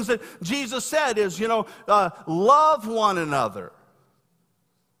of the things that Jesus said is, love one another.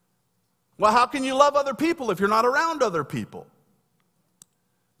 Well, how can you love other people if you're not around other people?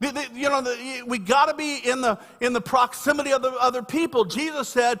 We got to be in the proximity of the other people. Jesus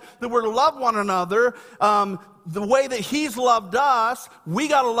said that we're to love one another. The way that he's loved us, we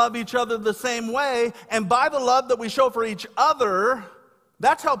got to love each other the same way. And by the love that we show for each other,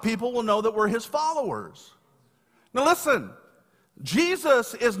 that's how people will know that we're his followers. Now listen,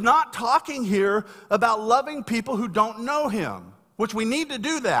 Jesus is not talking here about loving people who don't know him, which we need to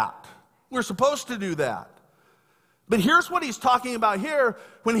do that. We're supposed to do that. But here's what he's talking about here.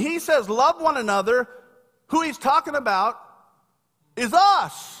 When he says love one another, who he's talking about is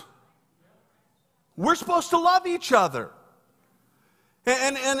us. We're supposed to love each other.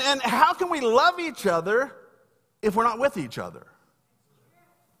 And how can we love each other if we're not with each other?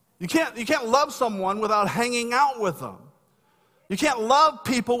 You can't love someone without hanging out with them. You can't love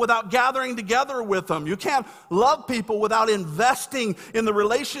people without gathering together with them. You can't love people without investing in the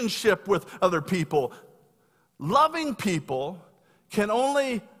relationship with other people. Loving people can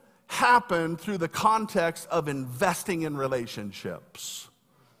only happen through the context of investing in relationships,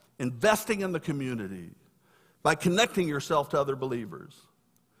 investing in the community, by connecting yourself to other believers.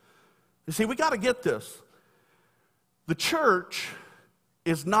 You see, we got to get this. The church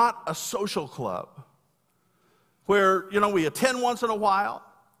is not a social club where, we attend once in a while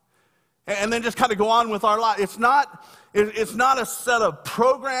and then just kind of go on with our life. It's not a set of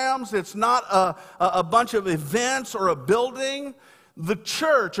programs. It's not a bunch of events or a building. The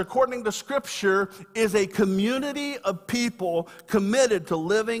church, according to Scripture, is a community of people committed to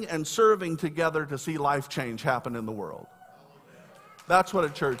living and serving together to see life change happen in the world. That's what a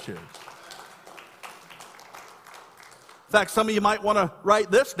church is. In fact, some of you might want to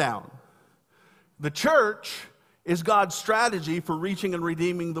write this down. The church is God's strategy for reaching and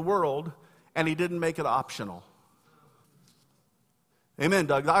redeeming the world, and he didn't make it optional. Amen,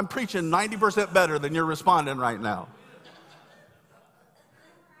 Doug. I'm preaching 90% better than you're responding right now.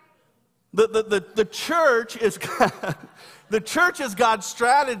 The church is the church is God's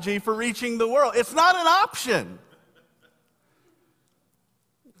strategy for reaching the world. It's not an option.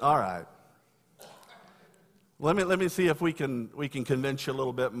 All right. Let me see if we can convince you a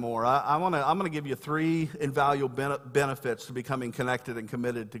little bit more. I'm gonna give you 3 invaluable benefits to becoming connected and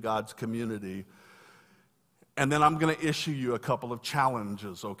committed to God's community. And then I'm going to issue you a couple of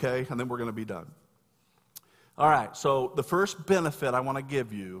challenges, okay? And then we're going to be done. All right, so the first benefit I want to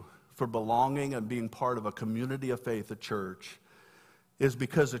give you for belonging and being part of a community of faith, a church, is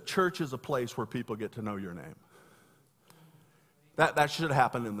because a church is a place where people get to know your name. That should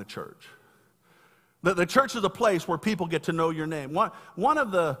happen in the church. The church is a place where people get to know your name. One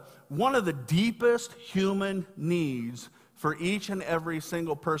of the deepest human needs for each and every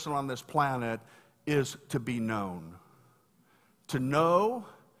single person on this planet is to be known. To know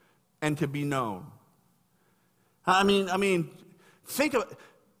and to be known. I mean, think of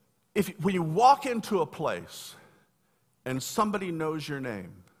it. When you walk into a place and somebody knows your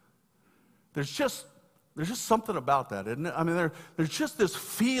name, there's just something about that, isn't it? I mean, there's just this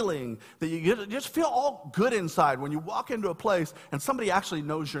feeling that you just feel all good inside when you walk into a place and somebody actually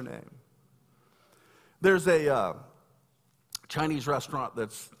knows your name. There's a Chinese restaurant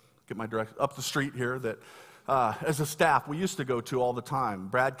that's up the street here that as a staff we used to go to all the time.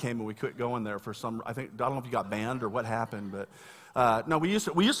 Brad came and we quit going there for some, I don't know if you got banned or what happened, but no, we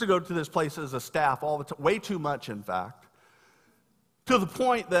used to go to this place as a staff all the time, way too much in fact, to the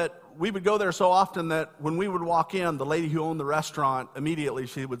point that we would go there so often that when we would walk in, the lady who owned the restaurant, immediately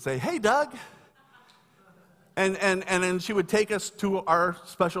she would say, "Hey, Doug." And then she would take us to our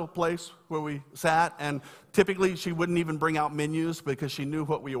special place where we sat, and typically she wouldn't even bring out menus because she knew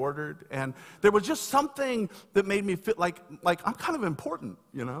what we ordered. And there was just something that made me feel like I'm kind of important,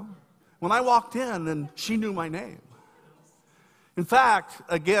 when I walked in and she knew my name. In fact,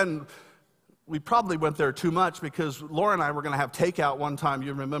 again, we probably went there too much because Laura and I were going to have takeout one time.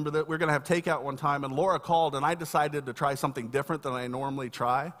 You remember that? We were going to have takeout one time, and Laura called, and I decided to try something different than I normally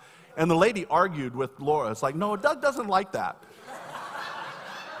try. And the lady argued with Laura. It's like, "No, Doug doesn't like that."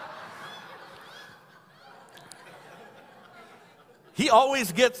 he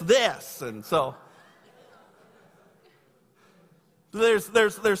always gets this. And so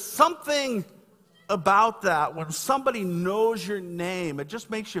there's something about that. When somebody knows your name, it just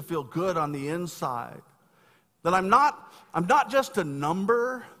makes you feel good on the inside. That I'm not just a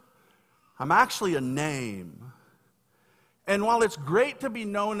number, I'm actually a name. And while it's great to be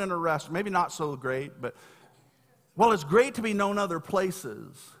known in a restaurant, maybe not so great, but while it's great to be known other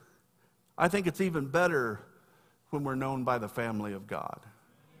places, I think it's even better when we're known by the family of God.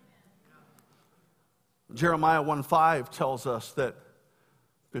 Jeremiah 1:5 tells us that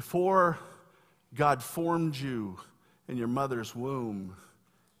before God formed you in your mother's womb,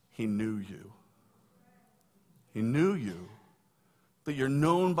 he knew you. He knew you, that you're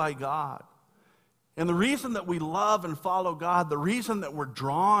known by God. And the reason that we love and follow God, the reason that we're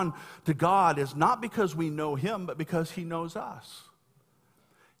drawn to God is not because we know him, but because he knows us.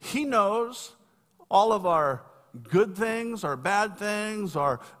 He knows all of our good things, our bad things,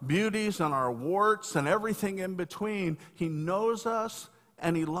 our beauties and our warts and everything in between. He knows us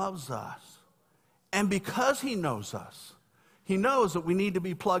and he loves us. And because he knows us, he knows that we need to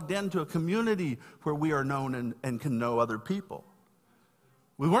be plugged into a community where we are known and can know other people.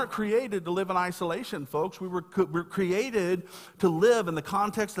 We weren't created to live in isolation, folks. We were created to live in the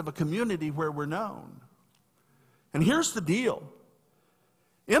context of a community where we're known. And here's the deal.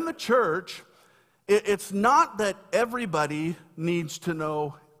 In the church, it's not that everybody needs to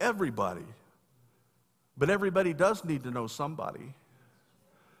know everybody, but everybody does need to know somebody.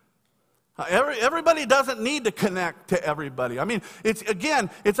 Everybody doesn't need to connect to everybody. I mean, it's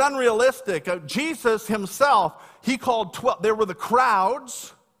unrealistic. Jesus himself, he called 12. There were the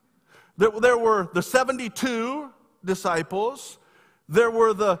crowds. There were the 72 disciples. There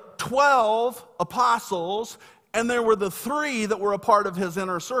were the 12 apostles. And there were the 3 that were a part of his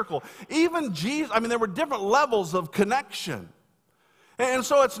inner circle. Even Jesus, there were different levels of connection. And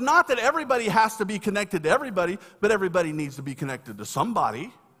so it's not that everybody has to be connected to everybody, but everybody needs to be connected to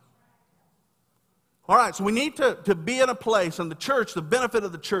somebody. All right, so we need to be in a place, and the church, the benefit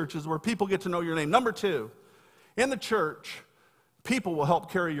of the church is where people get to know your name. Number 2, in the church, people will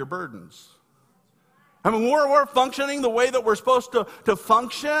help carry your burdens. When we're functioning the way that we're supposed to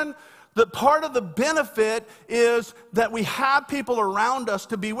function, the part of the benefit is that we have people around us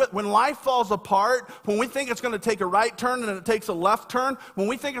to be with. When life falls apart, when we think it's going to take a right turn and it takes a left turn, when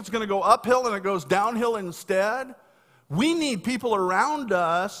we think it's going to go uphill and it goes downhill instead, we need people around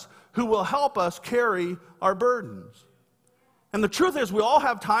us who will help us carry our burdens. And the truth is, we all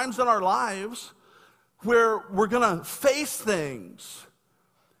have times in our lives where we're going to face things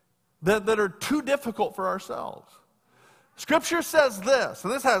that are too difficult for ourselves. Scripture says this,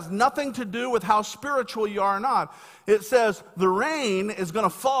 and this has nothing to do with how spiritual you are or not. It says the rain is going to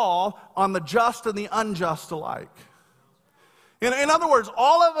fall on the just and the unjust alike. In other words,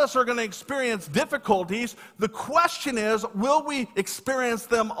 all of us are going to experience difficulties. The question is, will we experience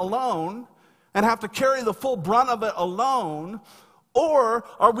them alone and have to carry the full brunt of it alone? Or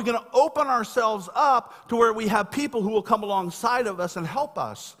are we going to open ourselves up to where we have people who will come alongside of us and help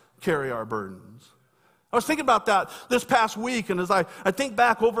us carry our burdens? I was thinking about that this past week, and as I think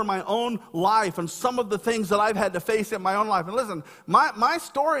back over my own life and some of the things that I've had to face in my own life. And listen, my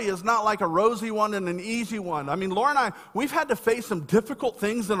story is not like a rosy one and an easy one. Laura and I, we've had to face some difficult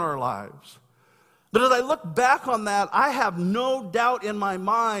things in our lives. But as I look back on that, I have no doubt in my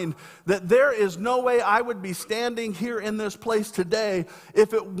mind that there is no way I would be standing here in this place today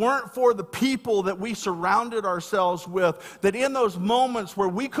if it weren't for the people that we surrounded ourselves with, that in those moments where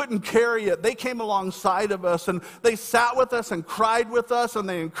we couldn't carry it, they came alongside of us and they sat with us and cried with us and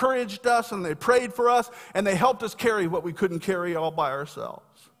they encouraged us and they prayed for us and they helped us carry what we couldn't carry all by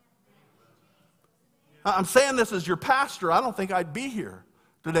ourselves. I'm saying this as your pastor. I don't think I'd be here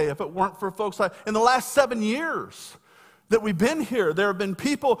today if it weren't for folks like in the last 7 years that we've been here. There have been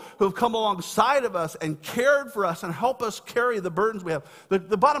people who have come alongside of us and cared for us and helped us carry the burdens we have.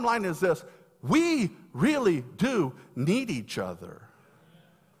 The bottom line is this: we really do need each other.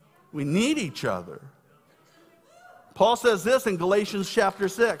 We need each other. Paul says this in Galatians chapter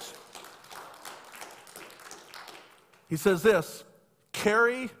 6. He says this: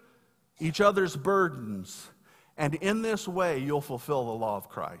 carry each other's burdens, and in this way, you'll fulfill the law of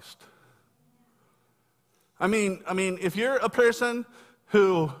Christ. If you're a person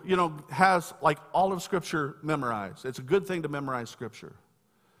who, has like all of Scripture memorized, it's a good thing to memorize Scripture.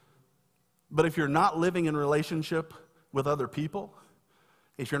 But if you're not living in relationship with other people,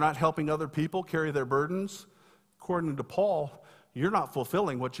 if you're not helping other people carry their burdens, according to Paul, you're not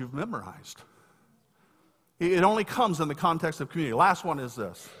fulfilling what you've memorized. It only comes in the context of community. Last one is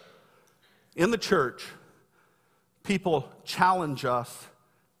this. In the church, people challenge us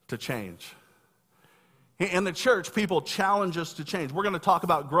to change. In the church, people challenge us to change. We're going to talk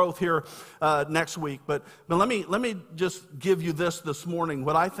about growth here next week, but let me just give you this morning.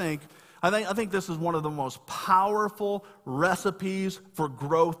 What I think this is one of the most powerful recipes for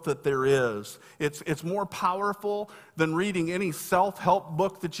growth that there is. It's more powerful than reading any self-help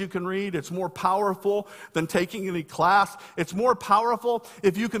book that you can read. It's more powerful than taking any class. It's more powerful,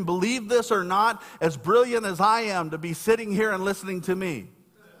 if you can believe this or not, as brilliant as I am to be sitting here and listening to me.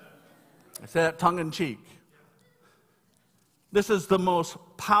 I say that tongue in cheek. This is the most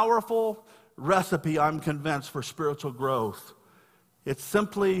powerful recipe, I'm convinced, for spiritual growth. It's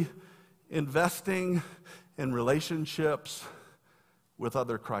simply investing in relationships with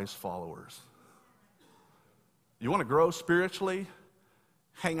other Christ followers. You want to grow spiritually?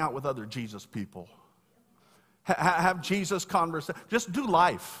 Hang out with other Jesus people. Have Jesus conversation. Just do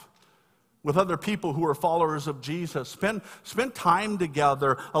life with other people who are followers of Jesus. Spend time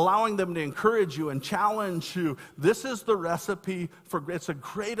together, allowing them to encourage you and challenge you. This is the recipe it's the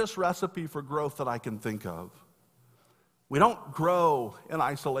greatest recipe for growth that I can think of. We don't grow in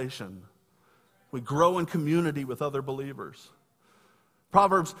isolation. We grow in community with other believers.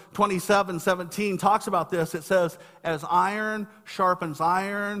 Proverbs 27:17 talks about this. It says, as iron sharpens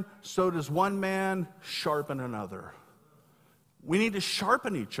iron, so does one man sharpen another. We need to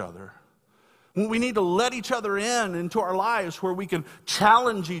sharpen each other. We need to let each other into our lives where we can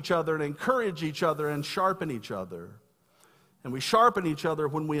challenge each other and encourage each other and sharpen each other. And we sharpen each other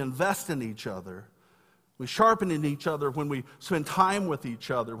when we invest in each other. We sharpen in each other when we spend time with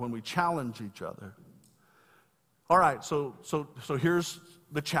each other, when we challenge each other. All right, so here's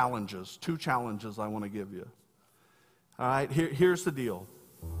the challenges, 2 challenges I want to give you. All right, here's the deal.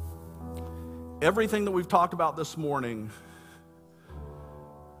 Everything that we've talked about this morning,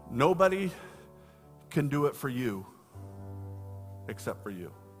 nobody can do it for you except for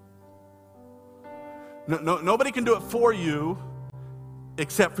you. Nobody can do it for you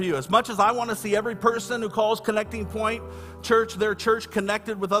except for you. As much as I want to see every person who calls Connecting Point Church their church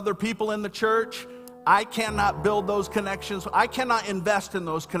connected with other people in the church, I cannot build those connections. I cannot invest in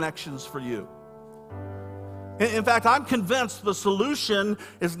those connections for you. In fact, I'm convinced the solution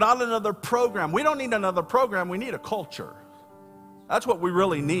is not another program. We don't need another program. We need a culture. That's what we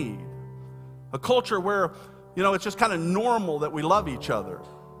really need. A culture where, it's just kind of normal that we love each other.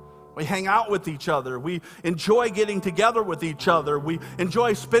 We hang out with each other. We enjoy getting together with each other. We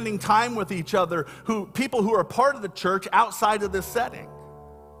enjoy spending time with each other, people who are part of the church outside of this setting.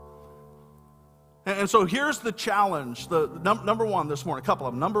 And so here's the challenge, number one this morning, a couple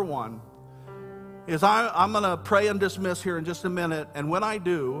of them. Number one is I'm going to pray and dismiss here in just a minute, and when I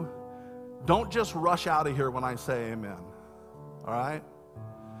do, don't just rush out of here when I say amen. All right?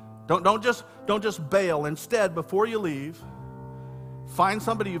 Don't just bail. Instead, before you leave, find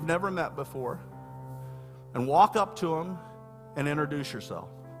somebody you've never met before and walk up to them and introduce yourself.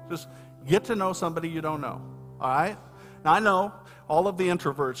 Just get to know somebody you don't know. All right? Now, I know all of the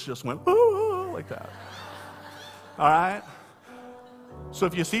introverts just went, ooh, like that. All right? So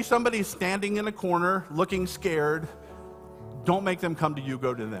if you see somebody standing in a corner looking scared, don't make them come to you,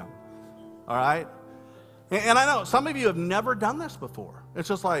 go to them. All right? And I know some of you have never done this before. It's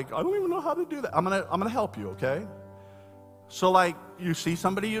just like, I don't even know how to do that. I'm gonna help you, okay? So like you see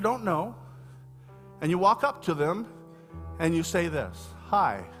somebody you don't know, and you walk up to them, and you say this,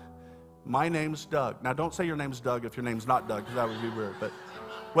 hi, my name's Doug. Now don't say your name's Doug if your name's not Doug, because that would be weird, but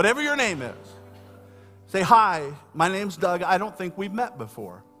whatever your name is, say, hi, my name's Doug. I don't think we've met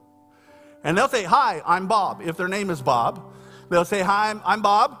before. And they'll say, hi, I'm Bob. If their name is Bob, they'll say, hi, I'm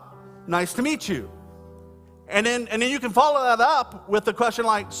Bob. Nice to meet you. And then you can follow that up with the question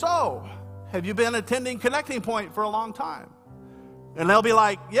like, so, have you been attending Connecting Point for a long time? And they'll be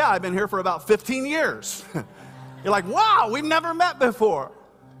like, yeah, I've been here for about 15 years. You're like, wow, we've never met before.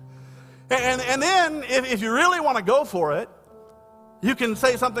 And then if you really want to go for it, you can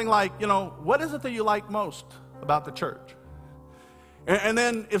say something like, what is it that you like most about the church? And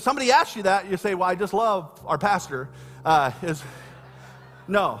then if somebody asks you that, you say, well, I just love our pastor.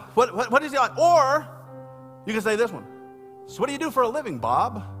 No. What is he like? Or you can say this one. So what do you do for a living,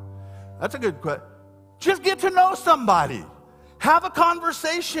 Bob? That's a good question. Just get to know somebody. Have a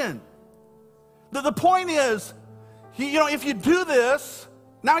conversation. The point is, if you do this,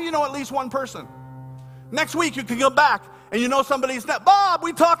 now you know at least one person. Next week you can go back and you know somebody's not. Bob,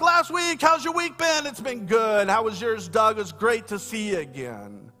 we talked last week. How's your week been? It's been good. How was yours, Doug? It's great to see you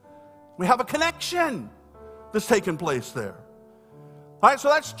again. We have a connection that's taking place there. All right, so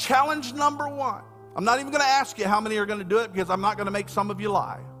that's challenge number one. I'm not even going to ask you how many are going to do it because I'm not going to make some of you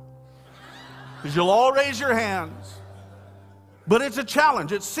lie. because you'll all raise your hands. But it's a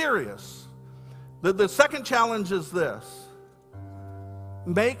challenge. It's serious. The second challenge is this.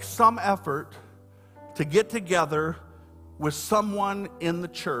 Make some effort to get together with someone in the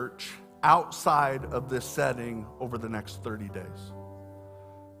church outside of this setting over the next 30 days.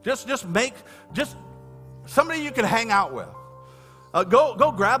 Just somebody you can hang out with.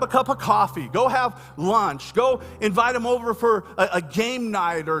 Go grab a cup of coffee. Go have lunch. Go invite them over for a game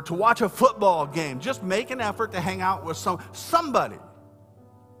night or to watch a football game. Just make an effort to hang out with somebody.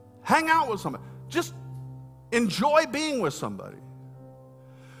 Hang out with somebody. Just enjoy being with somebody.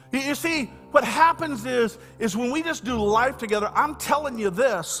 You see, what happens is when we just do life together, I'm telling you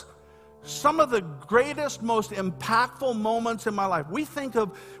this, some of the greatest, most impactful moments in my life, we think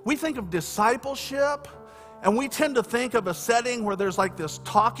of discipleship, and we tend to think of a setting where there's like this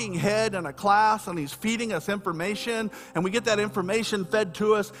talking head in a class, and he's feeding us information, and we get that information fed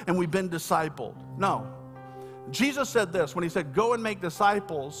to us, and we've been discipled. No. Jesus said this, when he said, go and make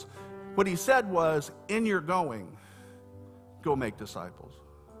disciples, what he said was, in your going, go make disciples.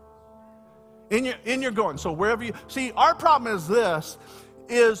 In your going. So wherever you, see, our problem is this,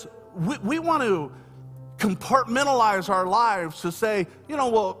 is we want to compartmentalize our lives to say,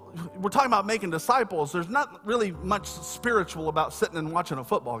 well, we're talking about making disciples. There's not really much spiritual about sitting and watching a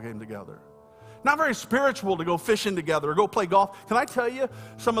football game together. Not very spiritual to go fishing together or go play golf. Can I tell you,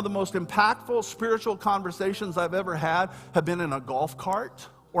 some of the most impactful spiritual conversations I've ever had have been in a golf cart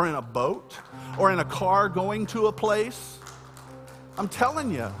or in a boat or in a car going to a place. I'm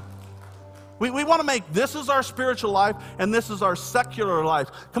telling you. We want to make this is our spiritual life and this is our secular life.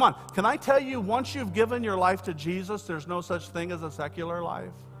 Come on, can I tell you, once you've given your life to Jesus, there's no such thing as a secular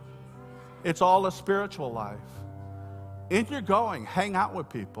life. It's all a spiritual life. In your going, hang out with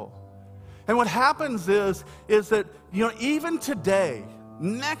people. And what happens is that, even today,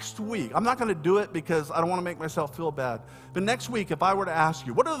 next week, I'm not going to do it because I don't want to make myself feel bad, but next week, if I were to ask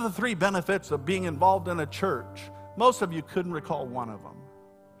you, what are the 3 benefits of being involved in a church? Most of you couldn't recall one of them.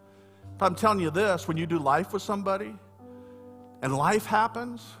 I'm telling you this, when you do life with somebody and life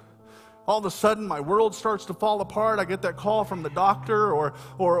happens, all of a sudden my world starts to fall apart. I get that call from the doctor or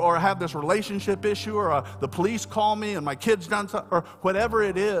I have this relationship issue or the police call me and my kid's done something or whatever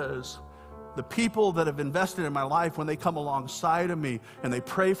it is. The people that have invested in my life, when they come alongside of me and they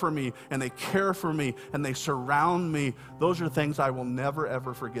pray for me and they care for me and they surround me, those are things I will never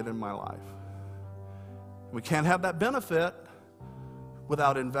ever forget in my life. We can't have that benefit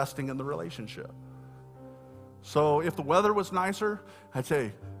without investing in the relationship. So if the weather was nicer, I'd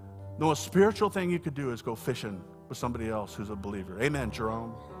say the most spiritual thing you could do is go fishing with somebody else who's a believer. Amen,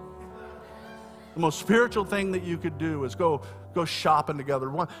 Jerome. The most spiritual thing that you could do is go shopping together.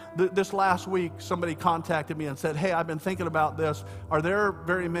 This last week, somebody contacted me and said, hey, I've been thinking about this. Are there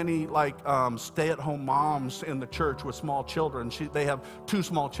very many stay-at-home moms in the church with small children? They have 2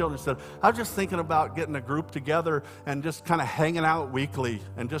 small children. She said, I was just thinking about getting a group together and just kind of hanging out weekly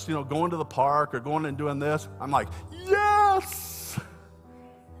and just, going to the park or going and doing this. I'm like, yes!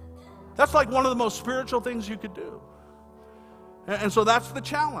 That's like one of the most spiritual things you could do. And so that's the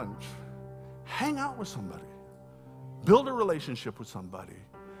challenge. Hang out with somebody. Build a relationship with somebody.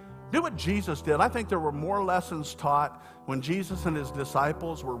 Do what Jesus did. I think there were more lessons taught when Jesus and his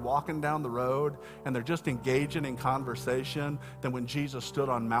disciples were walking down the road and they're just engaging in conversation than when Jesus stood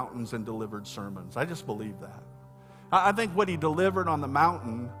on mountains and delivered sermons. I just believe that. I think what he delivered on the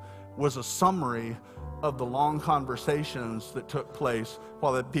mountain was a summary of the long conversations that took place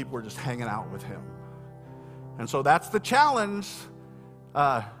while the people were just hanging out with him. And so that's the challenge.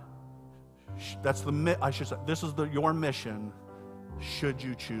 This is your mission, should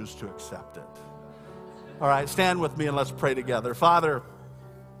you choose to accept it. All right, stand with me and let's pray together. Father,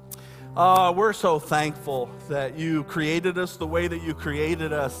 we're so thankful that you created us the way that you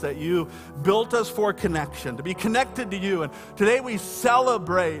created us, that you built us for connection, to be connected to you. And today we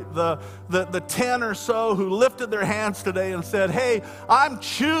celebrate the 10 or so who lifted their hands today and said, hey, I'm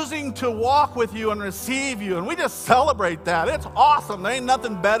choosing to walk with you and receive you. And we just celebrate that. It's awesome. There ain't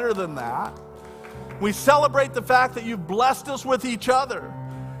nothing better than that. We celebrate the fact that you've blessed us with each other.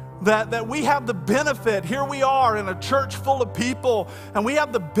 That we have the benefit, here we are in a church full of people, and we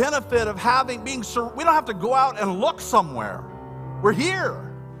have the benefit of we don't have to go out and look somewhere. We're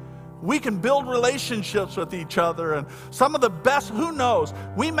here. We can build relationships with each other, and some of the best, who knows,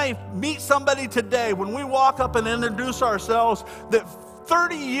 we may meet somebody today when we walk up and introduce ourselves that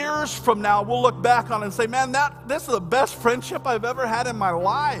 30 years from now we'll look back on and say, man, this is the best friendship I've ever had in my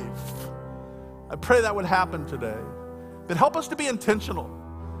life. I pray that would happen today. But help us to be intentional.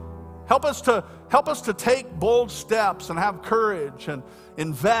 Help us to take bold steps and have courage and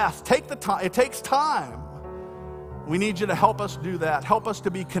invest. Take the time. It takes time. We need you to help us do that. Help us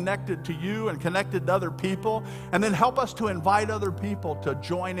to be connected to you and connected to other people. And then help us to invite other people to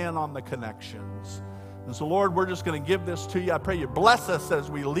join in on the connections. And so, Lord, we're just going to give this to you. I pray you bless us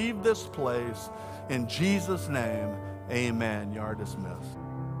as we leave this place. In Jesus' name, amen. You are dismissed.